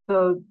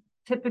 So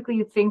typically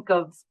you think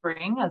of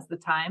spring as the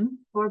time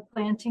for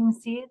planting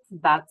seeds.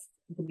 That's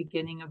the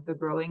beginning of the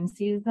growing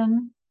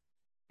season.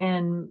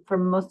 And for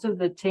most of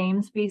the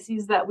tame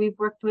species that we've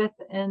worked with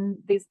in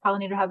these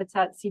pollinator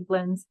habitat seed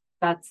blends,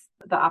 that's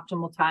the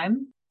optimal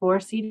time for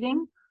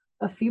seeding.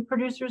 A few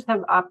producers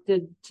have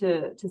opted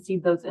to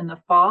seed those in the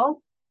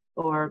fall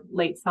or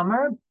late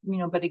summer,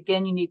 but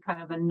again, you need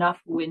kind of enough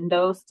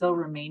window still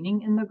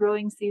remaining in the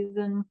growing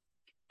season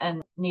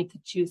and need to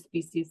choose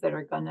species that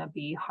are going to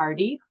be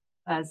hardy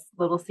as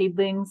little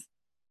seedlings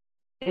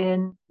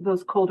in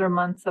those colder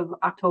months of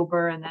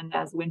October and then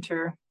as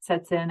winter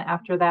sets in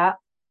after that.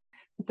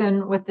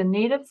 Then with the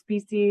native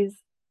species,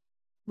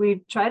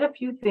 we've tried a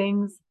few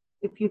things.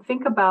 If you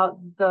think about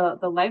the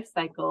life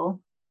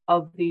cycle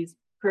of these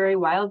prairie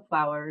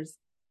wildflowers,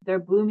 they're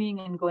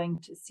blooming and going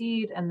to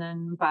seed, and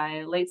then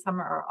by late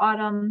summer or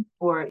autumn,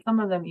 or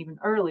some of them even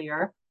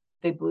earlier,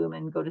 they bloom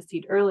and go to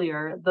seed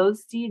earlier.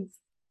 Those seeds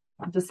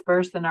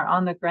disperse and are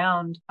on the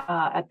ground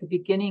at the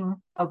beginning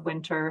of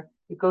winter.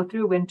 You go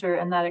through winter,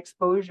 and that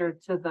exposure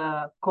to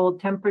the cold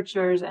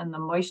temperatures and the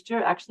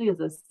moisture actually is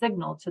a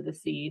signal to the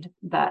seed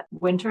that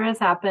winter has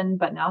happened,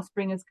 but now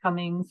spring is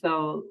coming,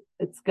 so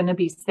it's going to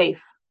be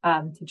safe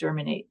to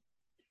germinate.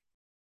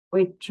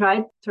 We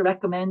tried to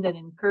recommend and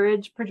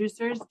encourage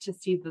producers to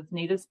seed those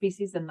native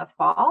species in the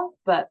fall,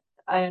 but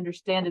I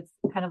understand it's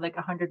kind of like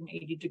a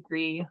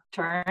 180-degree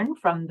turn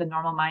from the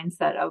normal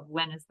mindset of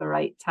when is the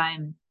right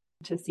time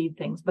to seed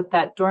things. But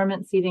that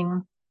dormant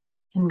seeding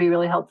can be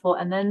really helpful.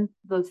 And then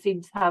those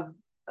seeds have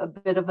a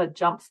bit of a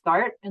jump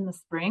start in the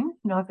spring.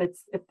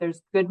 If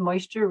there's good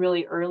moisture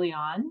really early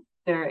on,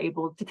 they're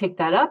able to take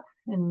that up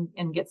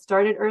and get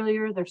started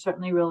earlier. They're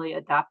certainly really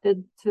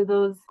adapted to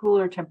those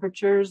cooler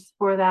temperatures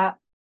for that.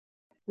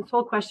 This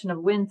whole question of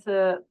when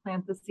to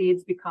plant the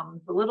seeds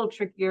becomes a little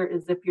trickier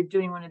is if you're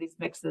doing one of these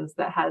mixes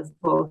that has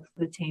both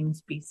the tame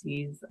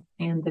species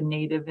and the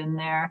native in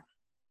there.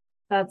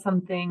 That's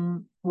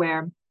something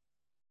where,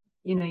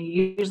 you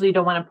usually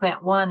don't want to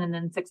plant one and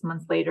then 6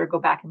 months later go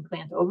back and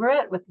plant over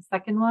it with the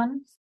second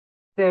one.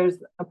 There's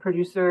a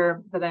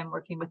producer that I'm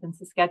working with in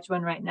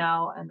Saskatchewan right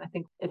now, and I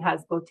think it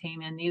has both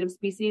tame and native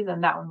species,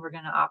 and that one we're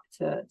going to opt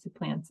to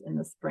plant in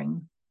the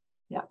spring.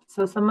 Yeah.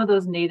 So some of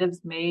those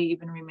natives may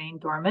even remain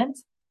dormant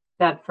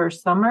that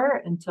first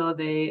summer until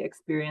they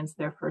experience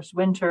their first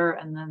winter,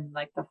 and then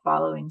like the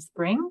following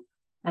spring.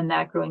 And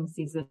that growing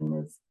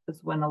season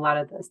is when a lot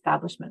of the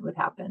establishment would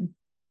happen.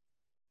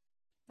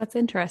 That's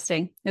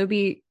interesting. It would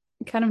be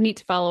kind of neat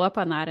to follow up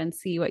on that and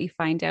see what you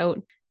find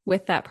out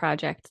with that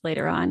project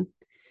later on.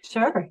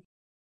 Sure.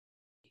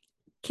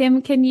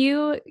 Kim, can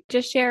you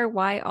just share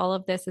why all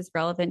of this is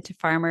relevant to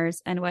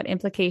farmers and what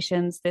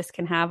implications this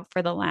can have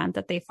for the land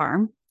that they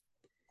farm?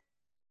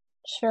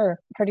 Sure.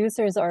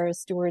 Producers are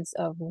stewards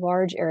of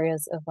large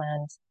areas of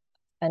land.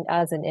 And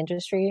as an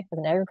industry, as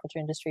an agriculture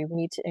industry, we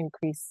need to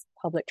increase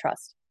public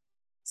trust.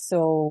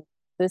 So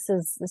this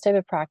type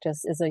of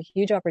practice is a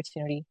huge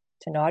opportunity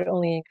to not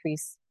only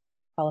increase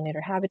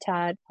pollinator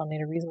habitat,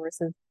 pollinator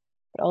resources,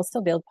 but also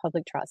build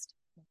public trust.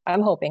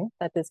 I'm hoping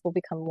that this will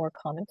become more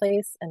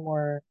commonplace and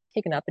more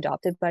taken up,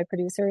 adopted by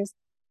producers,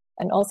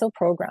 and also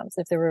programs.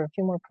 If there were a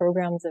few more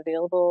programs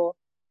available,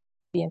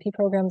 BNP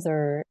programs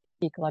or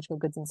ecological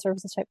goods and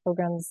services type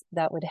programs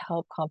that would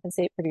help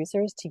compensate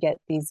producers to get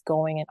these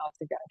going and off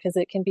the ground, because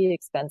it can be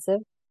expensive.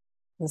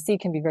 The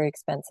seed can be very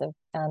expensive,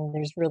 and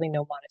there's really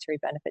no monetary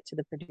benefit to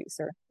the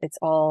producer. It's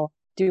all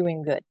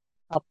doing good,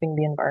 helping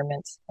the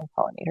environment and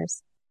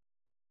pollinators.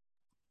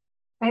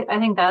 I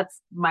think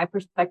that's my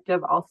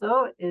perspective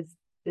also is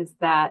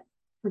that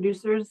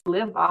producers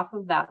live off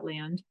of that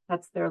land.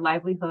 That's their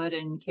livelihood,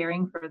 and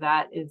caring for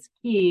that is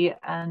key.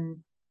 And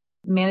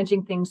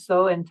managing things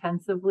so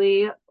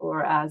intensively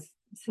or as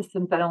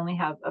systems that only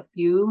have a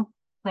few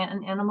plant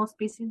and animal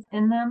species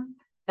in them,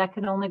 that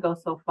can only go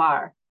so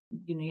far.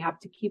 You have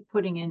to keep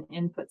putting in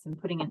inputs,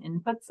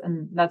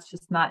 and that's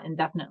just not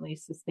indefinitely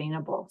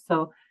sustainable.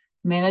 So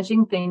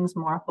managing things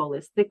more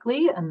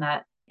holistically, and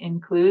that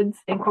includes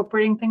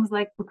incorporating things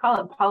like, we call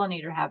it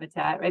pollinator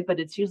habitat, right? But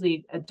it's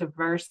usually a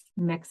diverse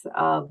mix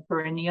of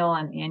perennial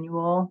and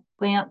annual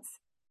plants.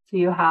 So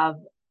you have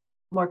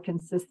more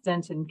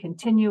consistent and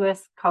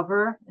continuous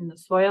cover in the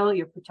soil.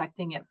 You're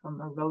protecting it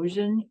from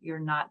erosion. You're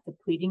not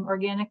depleting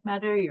organic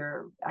matter.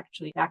 You're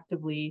actually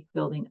actively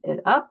building it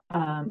up.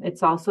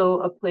 It's also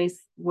a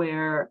place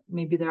where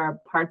maybe there are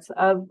parts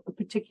of a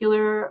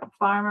particular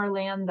farm or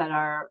land that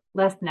are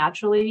less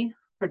naturally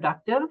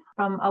productive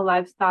from a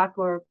livestock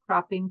or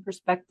cropping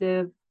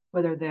perspective,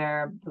 whether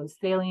they're those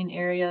saline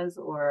areas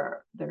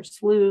or they're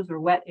sloughs or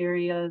wet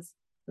areas,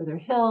 or they're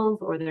hills,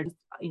 or they're just,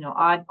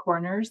 odd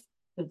corners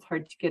it's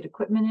hard to get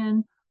equipment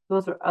in.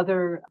 Those are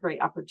other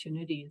great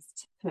opportunities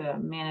to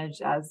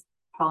manage as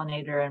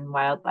pollinator and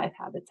wildlife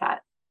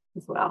habitat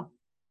as well.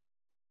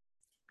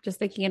 Just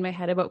thinking in my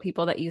head about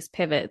people that use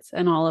pivots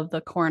and all of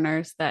the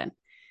corners that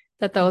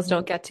those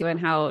don't get to, and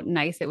how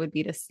nice it would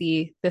be to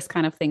see this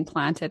kind of thing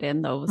planted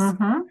in those.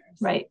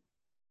 Right.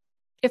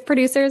 If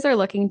producers are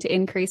looking to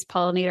increase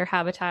pollinator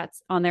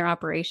habitats on their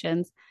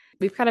operations,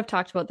 we've kind of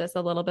talked about this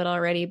a little bit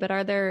already, but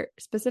are there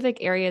specific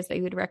areas that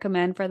you would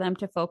recommend for them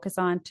to focus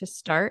on to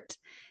start,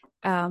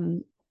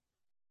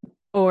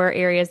 or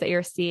areas that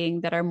you're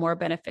seeing that are more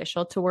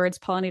beneficial towards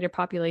pollinator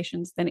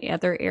populations than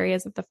other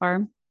areas of the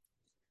farm?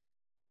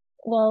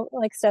 Well,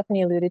 like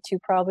Stephanie alluded to,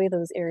 probably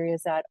those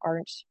areas that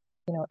aren't,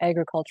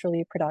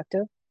 agriculturally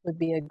productive would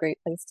be a great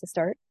place to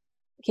start.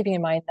 Keeping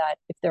in mind that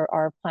if there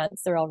are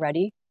plants there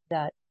already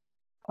that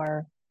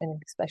are,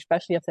 and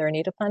especially if they're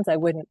native plants, I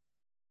wouldn't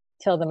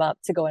till them up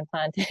to go and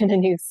plant in a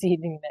new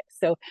seeding mix.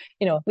 So,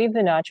 leave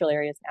the natural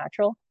areas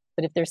natural.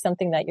 But if there's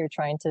something that you're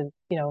trying to,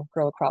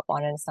 grow a crop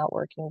on and it's not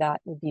working, that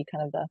would be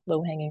kind of the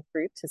low-hanging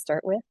fruit to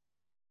start with.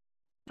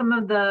 Some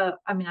of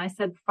I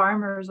said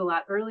farmers a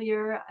lot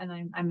earlier,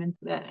 and I'm in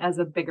that as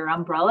a bigger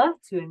umbrella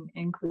to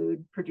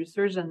include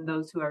producers and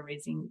those who are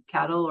raising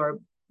cattle or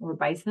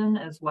bison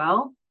as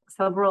well.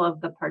 Several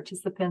of the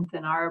participants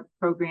in our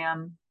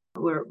program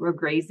were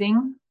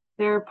grazing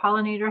their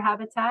pollinator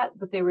habitat,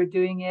 but they were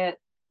doing it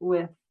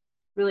with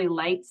really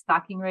light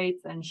stocking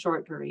rates and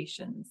short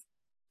durations.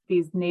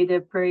 These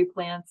native prairie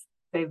plants,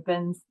 they've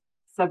been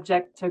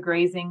subject to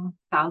grazing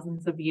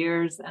thousands of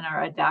years and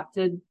are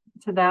adapted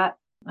to that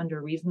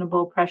under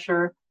reasonable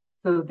pressure,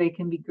 so they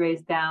can be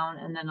grazed down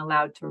and then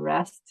allowed to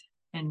rest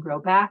and grow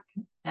back.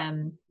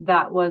 And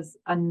that was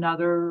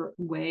another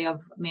way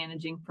of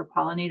managing for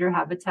pollinator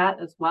habitat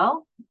as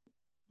well.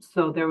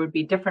 So there would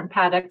be different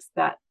paddocks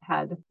that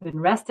had been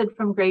rested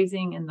from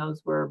grazing, and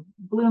those were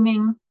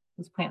blooming.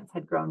 Those plants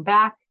had grown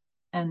back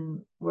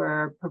and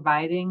were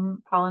providing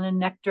pollen and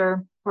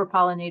nectar for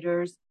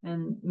pollinators.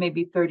 And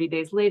maybe 30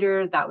 days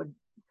later, that would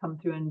come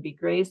through and be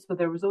grazed. So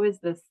there was always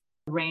this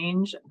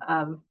range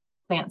of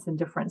plants in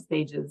different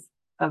stages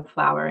of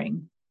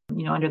flowering,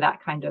 under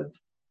that kind of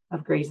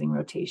grazing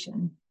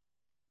rotation.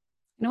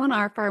 On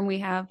our farm, we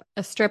have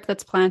a strip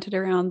that's planted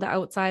around the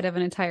outside of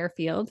an entire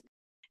field.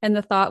 And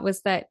the thought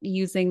was that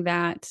using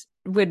that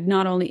would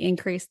not only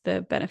increase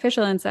the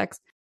beneficial insects,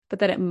 but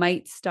that it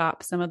might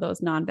stop some of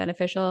those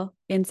non-beneficial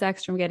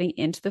insects from getting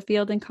into the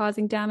field and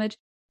causing damage.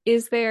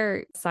 Is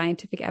there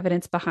scientific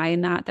evidence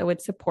behind that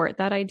would support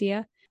that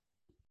idea?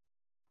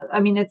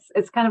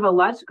 It's kind of a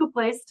logical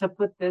place to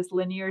put this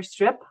linear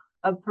strip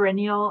of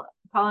perennial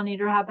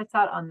pollinator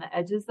habitat on the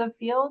edges of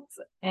fields,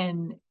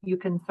 and you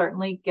can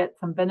certainly get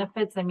some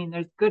benefits.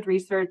 There's good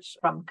research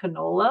from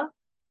canola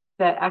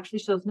that actually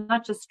shows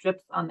not just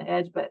strips on the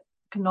edge, but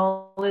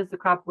canola is the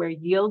crop where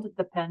yield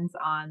depends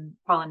on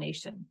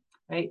pollination,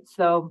 right?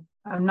 So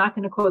I'm not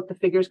going to quote the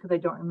figures because I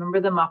don't remember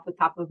them off the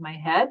top of my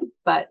head,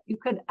 but you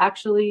could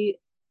actually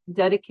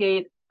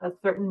dedicate a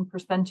certain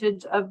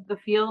percentage of the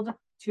field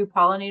to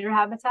pollinator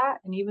habitat.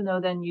 And even though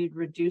then you'd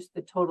reduce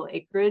the total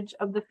acreage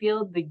of the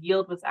field, the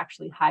yield was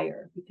actually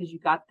higher because you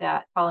got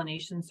that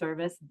pollination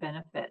service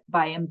benefit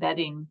by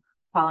embedding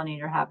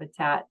pollinator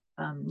habitat,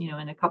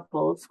 in a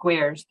couple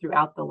squares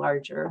throughout the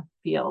larger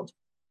field.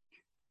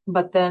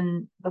 But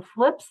then the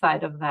flip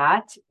side of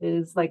that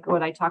is like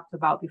what I talked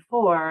about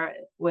before.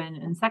 When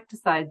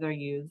insecticides are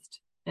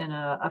used in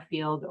a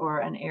field or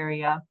an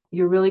area,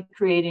 you're really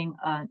creating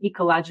an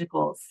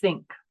ecological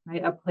sink,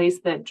 right? A place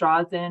that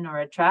draws in or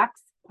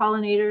attracts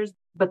pollinators,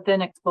 but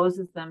then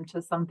exposes them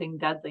to something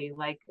deadly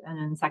like an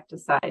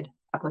insecticide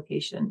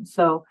application.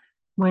 So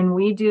when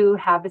we do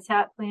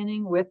habitat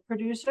planning with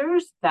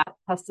producers, that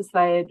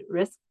pesticide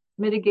risk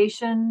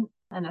mitigation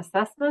and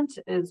assessment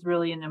is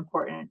really an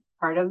important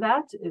part of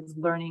that, is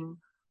learning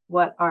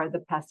what are the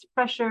pest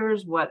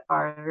pressures, what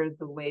are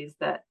the ways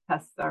that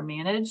pests are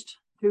managed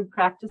through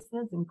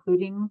practices,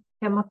 including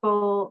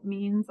chemical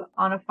means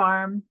on a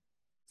farm.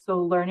 So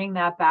learning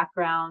that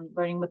background,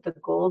 learning what the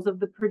goals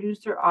of the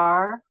producer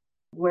are,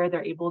 where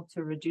they're able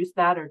to reduce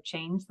that or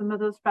change some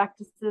of those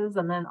practices,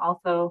 and then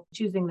also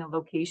choosing the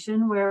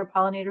location where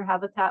pollinator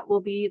habitat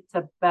will be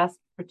to best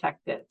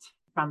protect it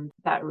from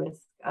that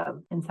risk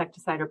of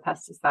insecticide or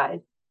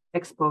pesticide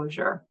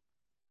exposure.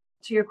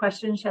 To your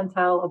question,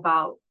 Chantel,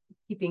 about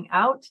keeping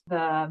out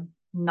the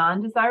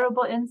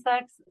non-desirable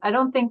insects, I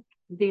don't think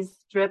these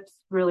strips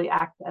really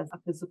act as a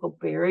physical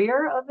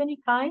barrier of any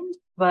kind.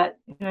 But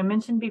I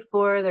mentioned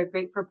before, they're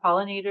great for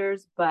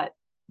pollinators, but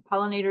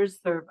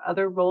pollinators serve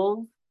other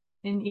roles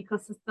in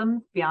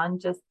ecosystems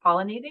beyond just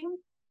pollinating.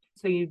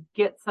 So you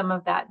get some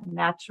of that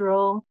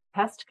natural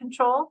pest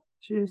control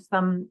through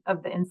some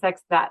of the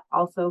insects that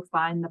also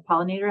find the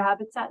pollinator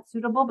habitat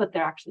suitable, but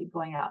they're actually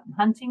going out and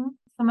hunting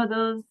some of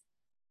those.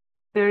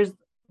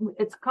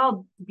 It's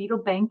called beetle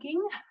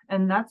banking,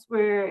 and that's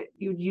where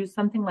you'd use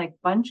something like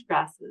bunch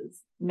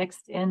grasses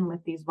mixed in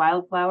with these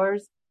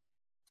wildflowers.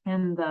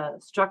 And the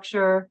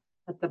structure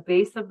at the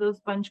base of those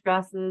bunch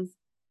grasses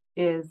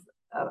is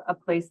a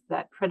place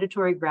that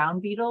predatory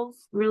ground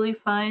beetles really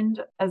find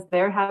as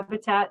their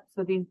habitat.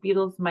 So these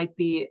beetles might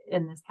be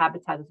in this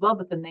habitat as well,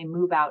 but then they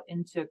move out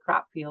into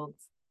crop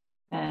fields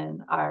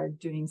and are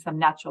doing some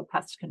natural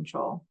pest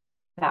control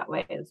that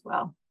way as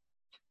well.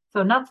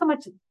 So not so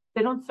much,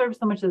 they don't serve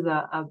so much as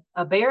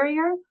a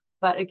barrier,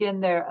 but again,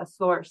 they're a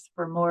source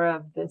for more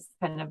of this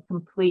kind of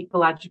complete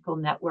ecological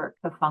network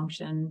to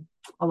function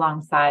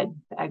alongside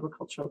the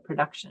agricultural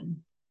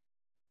production.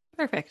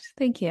 Perfect.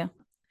 Thank you.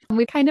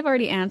 We kind of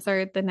already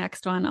answered the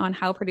next one on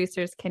how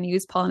producers can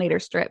use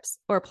pollinator strips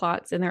or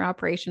plots in their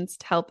operations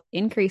to help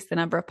increase the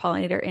number of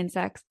pollinator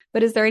insects.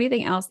 But is there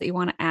anything else that you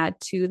want to add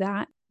to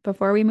that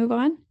before we move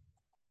on?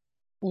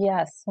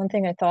 Yes, one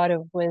thing I thought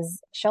of was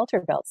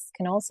shelter belts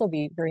can also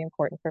be very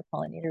important for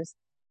pollinators.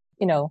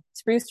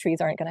 Spruce trees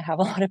aren't going to have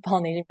a lot of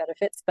pollinating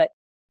benefits, but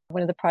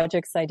one of the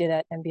projects I did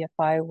at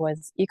MBFI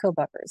was eco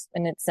buffers,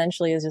 and it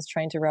essentially is just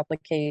trying to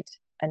replicate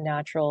a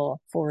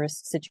natural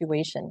forest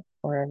situation,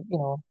 or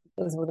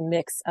those were the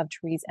mix of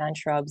trees and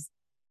shrubs,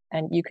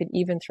 and you could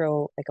even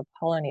throw like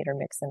a pollinator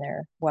mix in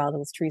there while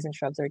those trees and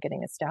shrubs are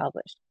getting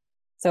established.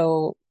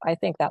 So I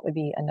think that would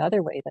be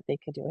another way that they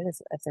could do it,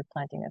 is if they're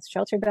planting a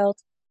shelter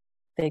belt.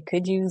 They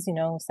could use,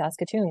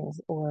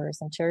 Saskatoons or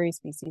some cherry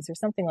species or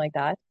something like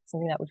that,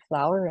 something that would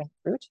flower and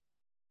fruit,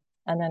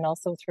 and then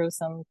also throw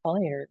some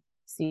pollinator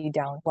seed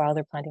down while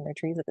they're planting their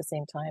trees at the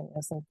same time.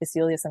 Some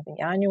Phacelia, something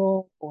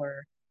annual,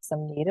 or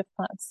some native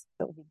plants.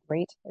 That would be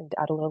great and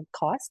add a little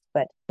cost,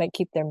 but might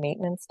keep their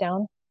maintenance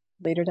down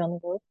later down the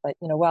road. But,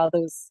 while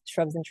those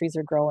shrubs and trees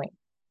are growing,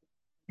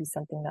 be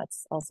something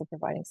that's also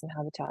providing some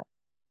habitat.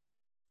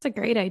 It's a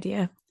great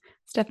idea.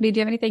 Stephanie, do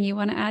you have anything you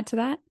want to add to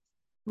that?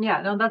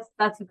 Yeah, no,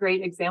 that's a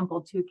great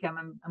example too,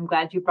 Kim. I'm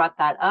glad you brought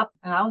that up.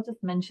 And I'll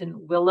just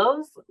mention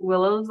willows.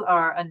 Willows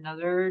are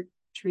another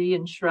tree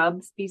and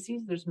shrub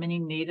species. There's many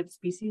native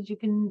species you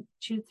can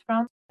choose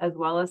from, as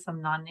well as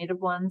some non-native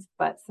ones.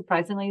 But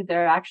surprisingly,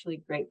 they're actually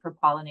great for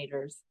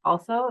pollinators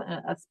also,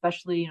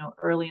 especially,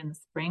 early in the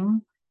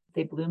spring.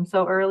 They bloom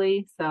so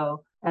early.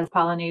 So as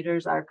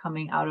pollinators are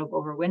coming out of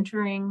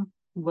overwintering,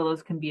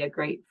 willows can be a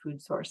great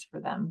food source for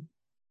them,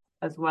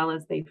 as well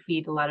as they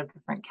feed a lot of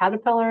different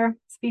caterpillar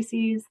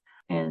species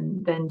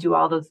and then do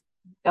all those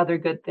other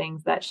good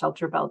things that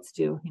shelter belts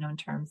do, in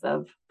terms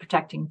of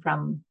protecting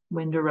from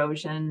wind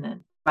erosion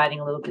and providing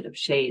a little bit of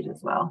shade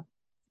as well.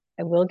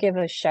 I will give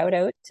a shout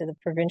out to the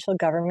provincial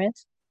government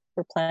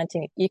for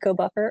planting an eco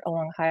buffer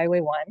along Highway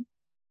 1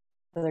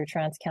 for their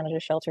Trans-Canada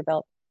shelter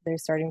belt. They're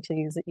starting to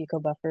use the eco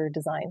buffer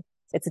design.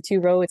 It's a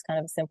 2-row, it's kind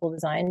of a simple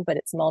design, but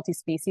it's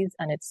multi-species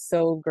and it's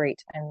so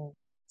great. I'm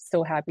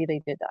so happy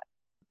they did that.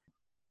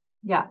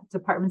 Yeah,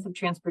 departments of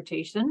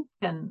transportation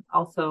can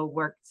also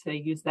work to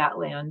use that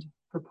land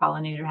for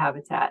pollinator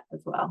habitat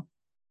as well.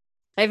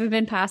 I haven't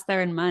been past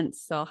there in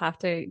months, so I'll have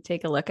to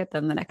take a look at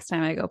them the next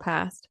time I go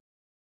past.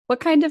 What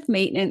kind of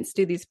maintenance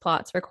do these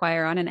plots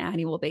require on an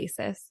annual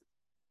basis?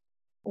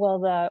 Well,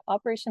 the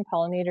Operation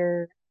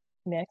Pollinator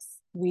mix,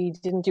 we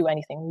didn't do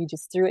anything. We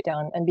just threw it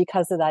down. And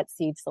because of that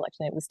seed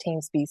selection, it was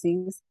tame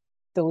species.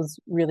 Those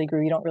really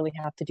grew. You don't really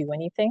have to do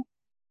anything.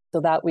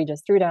 So that we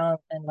just threw down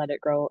and let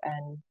it grow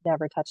and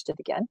never touched it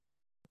again.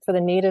 For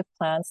the native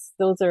plants,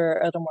 those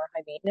are a little more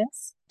high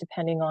maintenance,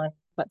 depending on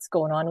what's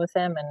going on with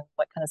them and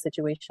what kind of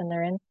situation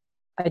they're in.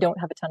 I don't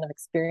have a ton of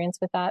experience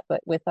with that,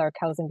 but with our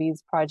Cows and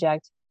Bees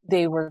project,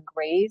 they were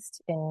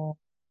grazed in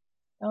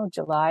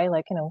July,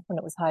 when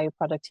it was high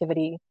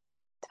productivity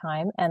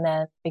time, and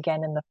then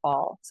again in the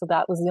fall. So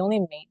that was the only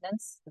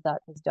maintenance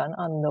that was done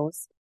on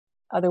those.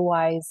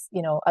 Otherwise,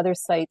 other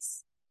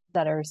sites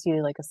that are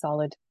seeded like a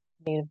solid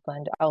native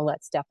blend, I'll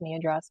let Stephanie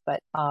address,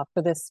 but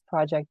for this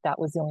project, that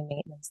was the only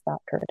maintenance that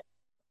occurred.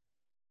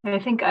 I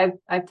think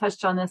I've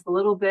touched on this a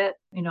little bit,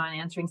 in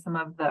answering some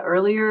of the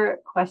earlier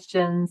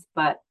questions,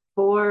 but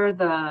for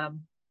the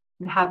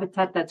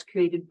habitat that's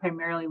created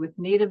primarily with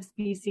native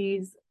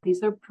species,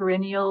 these are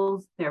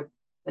perennials. They're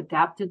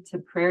adapted to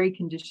prairie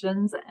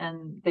conditions,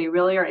 and they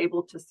really are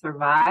able to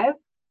survive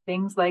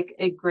things like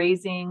a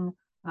grazing,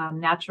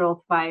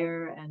 natural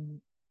fire,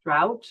 and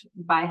drought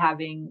by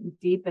having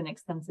deep and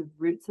extensive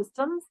root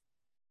systems.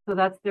 So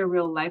that's their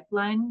real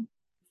lifeline.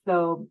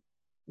 So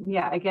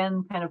yeah,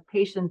 again, kind of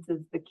patience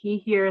is the key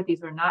here.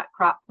 These are not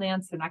crop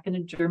plants. They're not going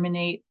to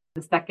germinate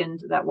the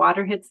second that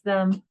water hits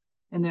them.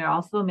 And they're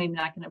also maybe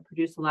not going to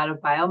produce a lot of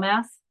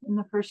biomass in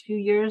the first few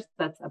years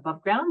that's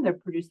above ground. They're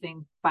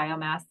producing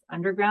biomass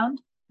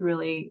underground to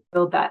really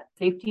build that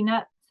safety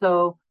net.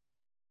 So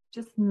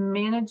just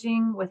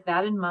managing with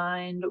that in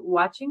mind,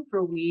 watching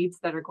for weeds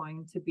that are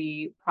going to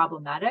be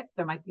problematic.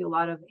 There might be a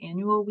lot of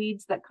annual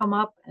weeds that come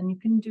up, and you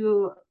can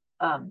do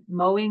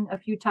mowing a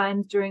few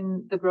times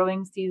during the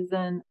growing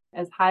season,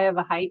 as high of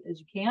a height as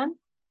you can.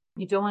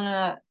 You don't want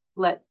to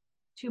let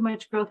too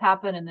much growth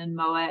happen and then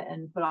mow it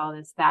and put all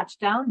this thatch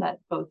down that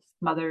both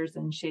smothers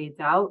and shades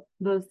out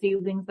those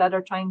seedlings that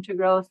are trying to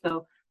grow.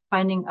 So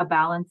finding a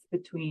balance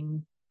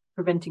between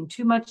preventing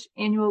too much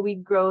annual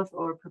weed growth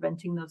or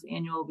preventing those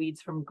annual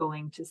weeds from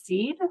going to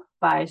seed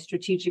by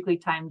strategically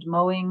timed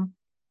mowing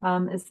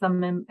is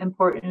some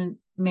important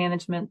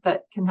management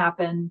that can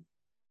happen.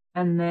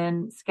 And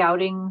then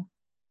scouting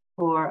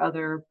for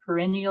other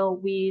perennial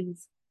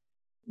weeds,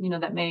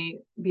 that may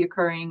be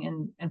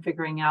occurring, and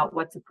figuring out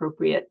what's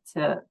appropriate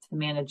to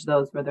manage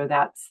those, whether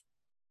that's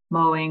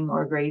mowing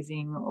or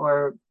grazing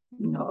or,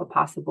 a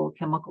possible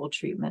chemical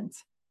treatment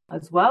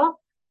as well.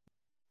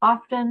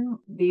 Often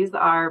these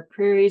are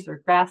prairies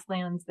or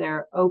grasslands.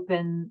 They're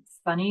open,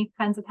 sunny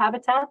kinds of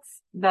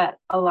habitats that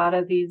a lot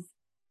of these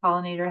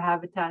pollinator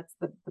habitats,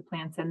 the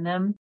plants in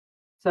them.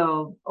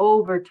 So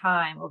over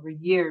time, over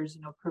years,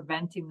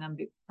 preventing them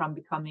from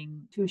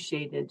becoming too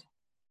shaded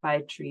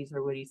by trees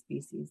or woody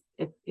species,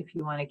 if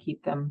you want to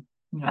keep them,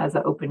 as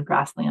an open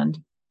grassland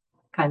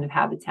kind of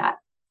habitat.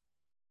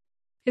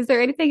 Is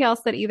there anything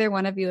else that either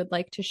one of you would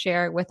like to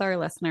share with our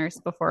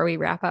listeners before we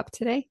wrap up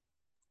today?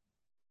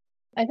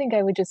 I think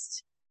I would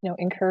just,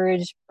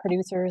 encourage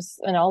producers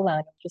and all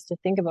land just to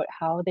think about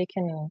how they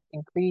can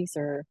increase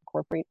or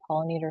incorporate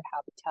pollinator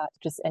habitat,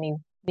 just any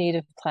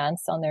native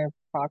plants on their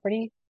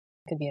property.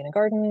 It could be in a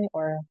garden,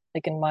 or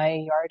like in my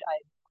yard, I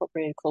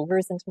incorporated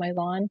clovers into my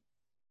lawn.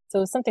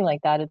 So something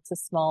like that. It's a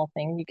small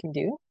thing you can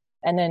do.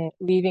 And then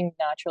leaving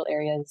natural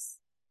areas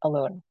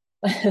alone.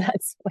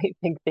 That's my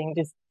big thing.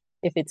 Just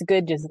if it's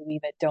good, just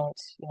leave it. Don't,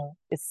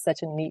 it's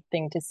such a neat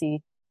thing to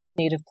see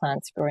native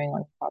plants growing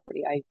on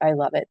property. I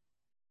love it.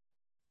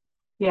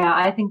 Yeah,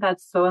 I think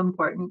that's so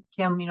important,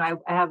 Kim. I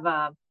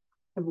have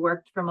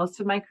worked for most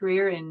of my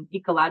career in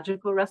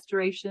ecological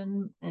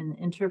restoration and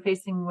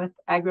interfacing with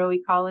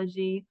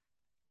agroecology.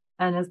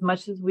 And as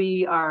much as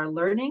we are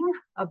learning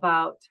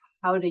about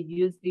how to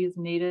use these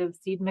native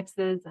seed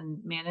mixes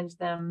and manage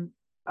them,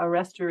 a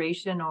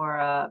restoration or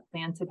a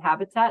planted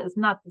habitat is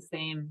not the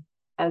same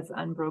as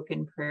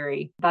unbroken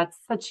prairie. That's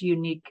such a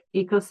unique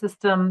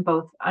ecosystem,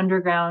 both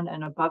underground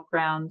and above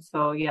ground.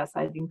 So yes,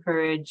 I'd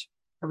encourage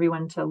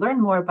everyone to learn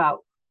more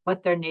about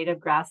what their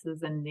native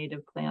grasses and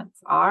native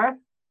plants are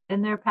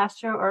in their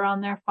pasture or on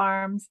their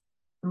farms,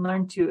 and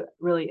learn to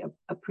really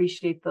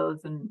appreciate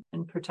those and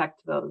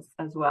protect those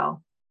as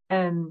well.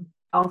 And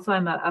also,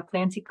 I'm a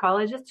plant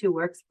ecologist who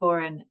works for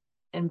an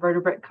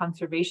invertebrate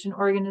conservation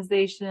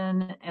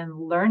organization, and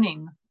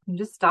learning,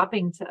 just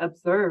stopping to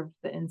observe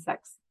the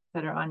insects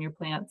that are on your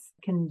plants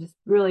can just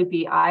really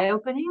be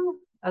eye-opening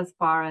as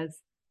far as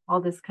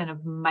all this kind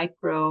of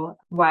micro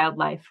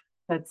wildlife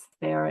that's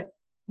there. It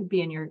could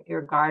be in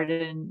your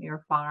garden,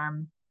 your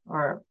farm,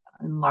 or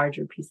in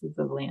larger pieces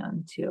of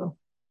land too.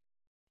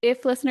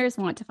 If listeners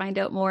want to find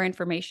out more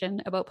information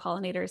about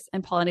pollinators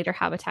and pollinator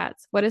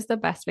habitats, what is the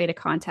best way to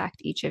contact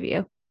each of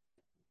you?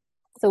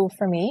 So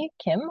for me,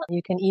 Kim,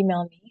 you can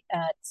email me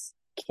at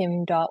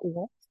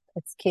kim.wolfe,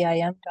 it's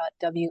kim.wolfe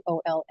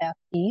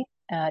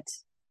at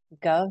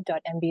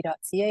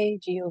gov.mb.ca,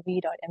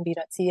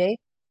 gov.mb.ca,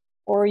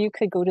 or you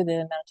could go to the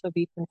Manitoba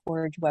Beef and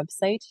Forage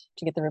website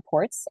to get the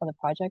reports on the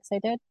projects I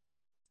did.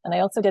 And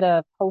I also did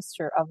a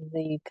poster of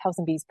the Cows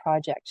and Bees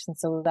project, and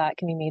so that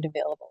can be made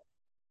available.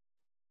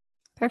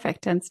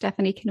 Perfect. And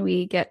Stephanie, can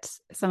we get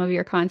some of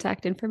your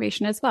contact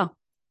information as well?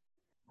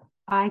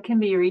 I can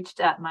be reached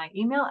at my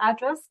email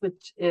address,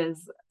 which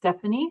is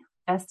Stephanie,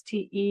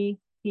 Stephanie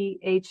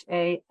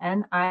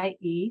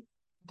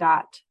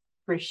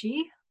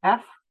 .Frischie,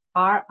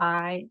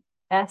 FRISCHIE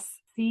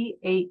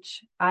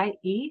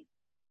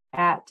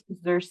at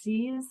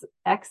Xerces,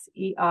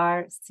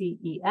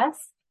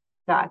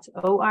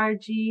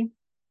 XERCES.org.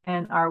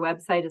 And our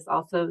website is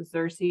also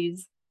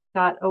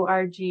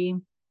xerces.org.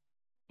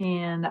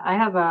 And I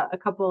have a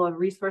couple of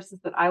resources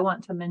that I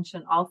want to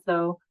mention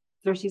also.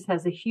 Xerces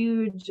has a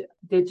huge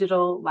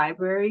digital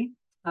library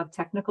of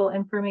technical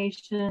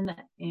information,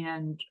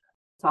 and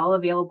it's all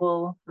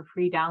available for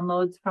free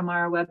downloads from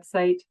our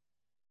website.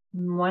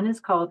 One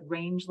is called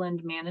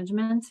Rangeland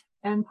Management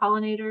and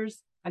Pollinators,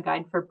 a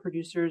guide for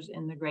producers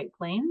in the Great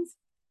Plains.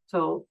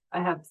 So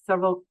I have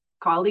several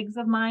colleagues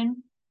of mine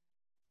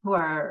who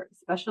are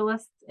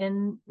specialists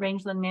in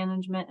rangeland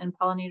management and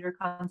pollinator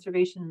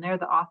conservation, and they're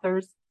the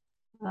authors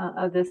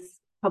of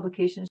this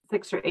publication,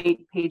 6 or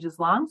 8 pages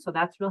long. So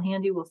that's real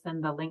handy. We'll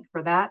send the link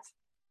for that.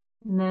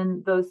 And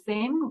then those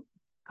same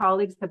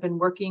colleagues have been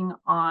working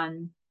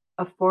on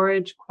a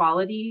forage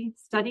quality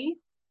study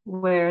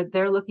where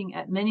they're looking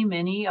at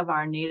many of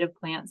our native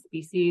plant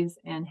species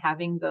and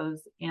having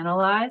those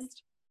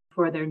analyzed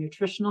for their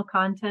nutritional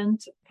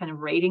content, kind of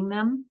rating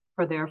them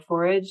for their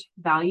forage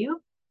value.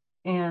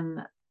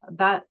 And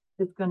that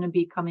is going to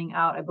be coming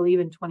out, I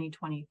believe, in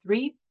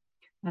 2023.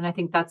 And I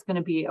think that's going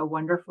to be a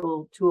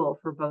wonderful tool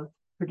for both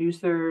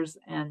producers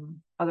and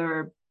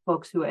other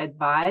folks who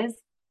advise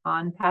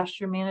on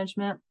pasture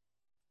management.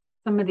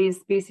 Some of these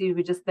species,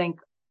 we just think,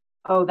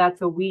 oh,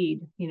 that's a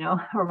weed,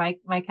 or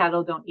my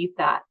cattle don't eat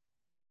that,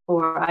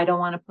 or I don't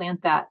want to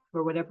plant that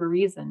for whatever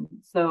reason.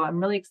 So I'm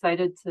really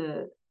excited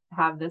to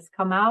have this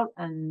come out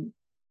and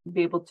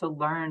be able to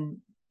learn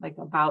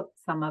about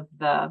some of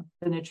the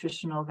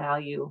nutritional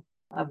value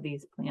of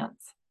these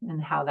plants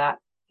and how that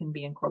can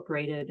be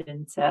incorporated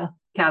into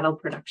cattle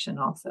production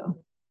also.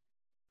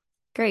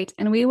 Great.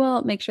 And we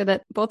will make sure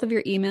that both of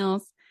your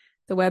emails,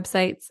 the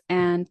websites,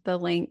 and the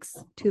links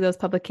to those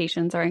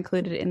publications are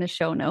included in the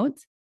show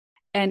notes.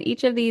 And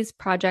each of these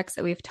projects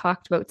that we've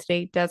talked about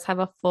today does have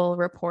a full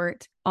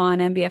report on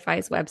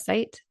MBFI's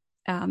website,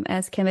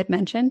 as Kim had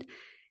mentioned,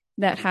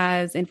 that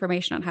has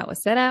information on how it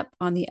was set up,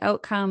 on the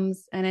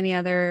outcomes, and any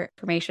other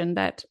information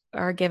that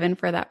are given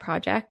for that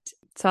project.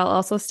 So I'll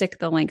also stick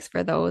the links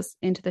for those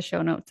into the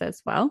show notes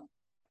as well.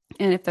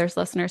 And if there's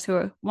listeners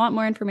who want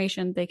more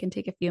information, they can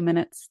take a few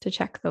minutes to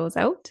check those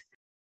out.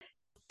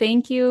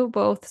 Thank you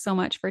both so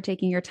much for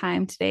taking your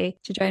time today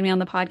to join me on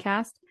the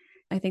podcast.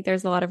 I think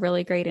there's a lot of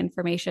really great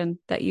information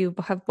that you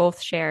have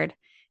both shared,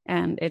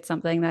 and it's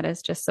something that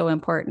is just so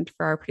important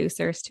for our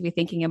producers to be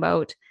thinking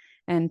about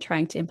and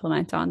trying to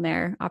implement on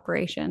their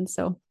operations.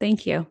 So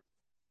thank you.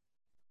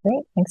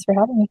 Great. Thanks for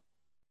having me.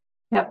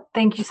 Yep.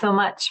 Thank you so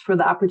much for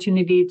the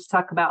opportunity to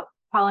talk about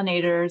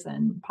pollinators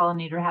and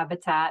pollinator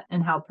habitat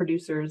and how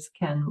producers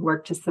can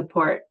work to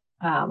support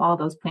all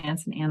those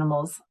plants and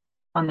animals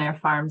on their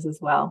farms as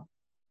well.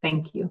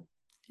 Thank you.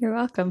 You're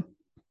welcome.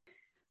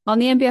 On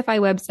the MBFI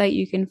website,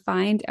 you can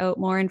find out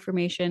more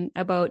information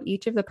about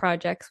each of the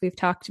projects we've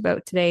talked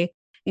about today,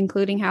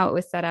 including how it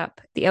was set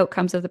up, the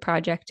outcomes of the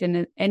project,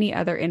 and any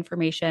other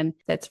information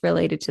that's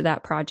related to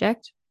that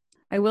project.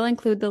 I will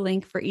include the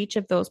link for each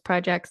of those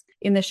projects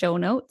in the show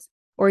notes,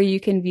 or you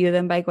can view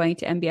them by going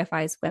to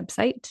MBFI's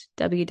website,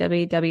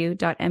 www.mbfi.ca.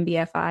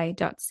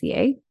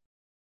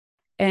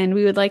 And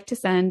we would like to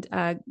send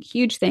a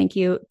huge thank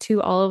you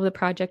to all of the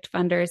project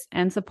funders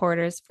and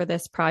supporters for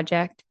this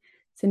project,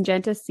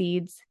 Syngenta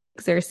Seeds,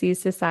 Xerces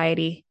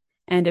Society,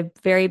 and a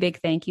very big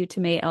thank you to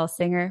May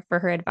Elsinger for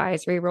her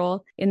advisory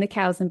role in the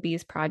Cows and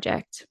Bees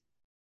project.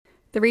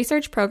 The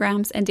research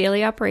programs and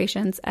daily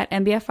operations at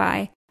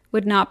MBFI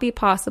would not be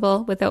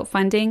possible without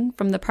funding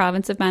from the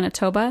Province of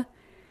Manitoba,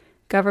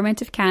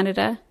 Government of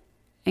Canada,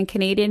 and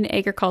Canadian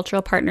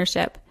Agricultural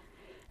Partnership,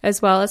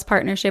 as well as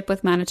partnership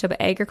with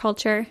Manitoba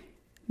Agriculture,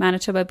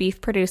 Manitoba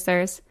Beef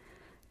Producers,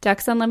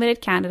 Ducks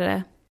Unlimited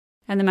Canada,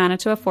 and the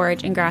Manitoba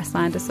Forage and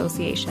Grassland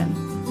Association.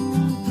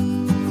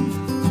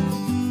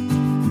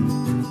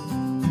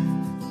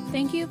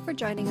 Thank you for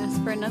joining us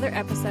for another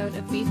episode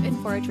of Beef and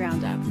Forage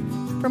Roundup.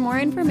 For more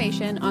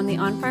information on the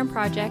on-farm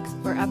projects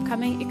or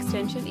upcoming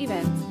extension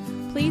events,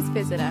 please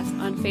visit us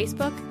on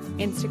Facebook,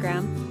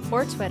 Instagram,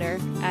 or Twitter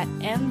at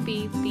MB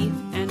Beef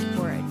and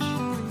Forage.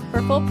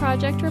 For full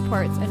project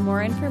reports and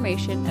more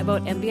information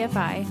about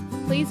MBFI,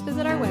 please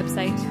visit our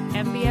website,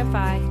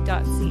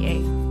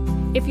 mbfi.ca.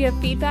 If you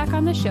have feedback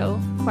on the show,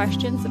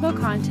 questions about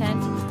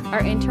content,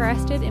 are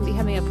interested in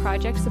becoming a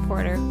project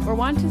supporter, or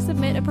want to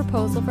submit a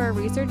proposal for a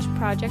research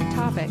project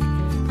topic,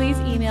 please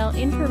email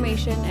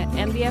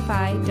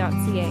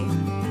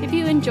information@mbfi.ca. If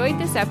you enjoyed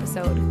this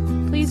episode,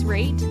 please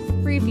rate,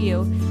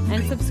 review,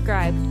 and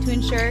subscribe to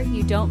ensure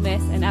you don't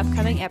miss an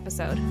upcoming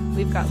episode.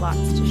 We've got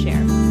lots to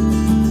share.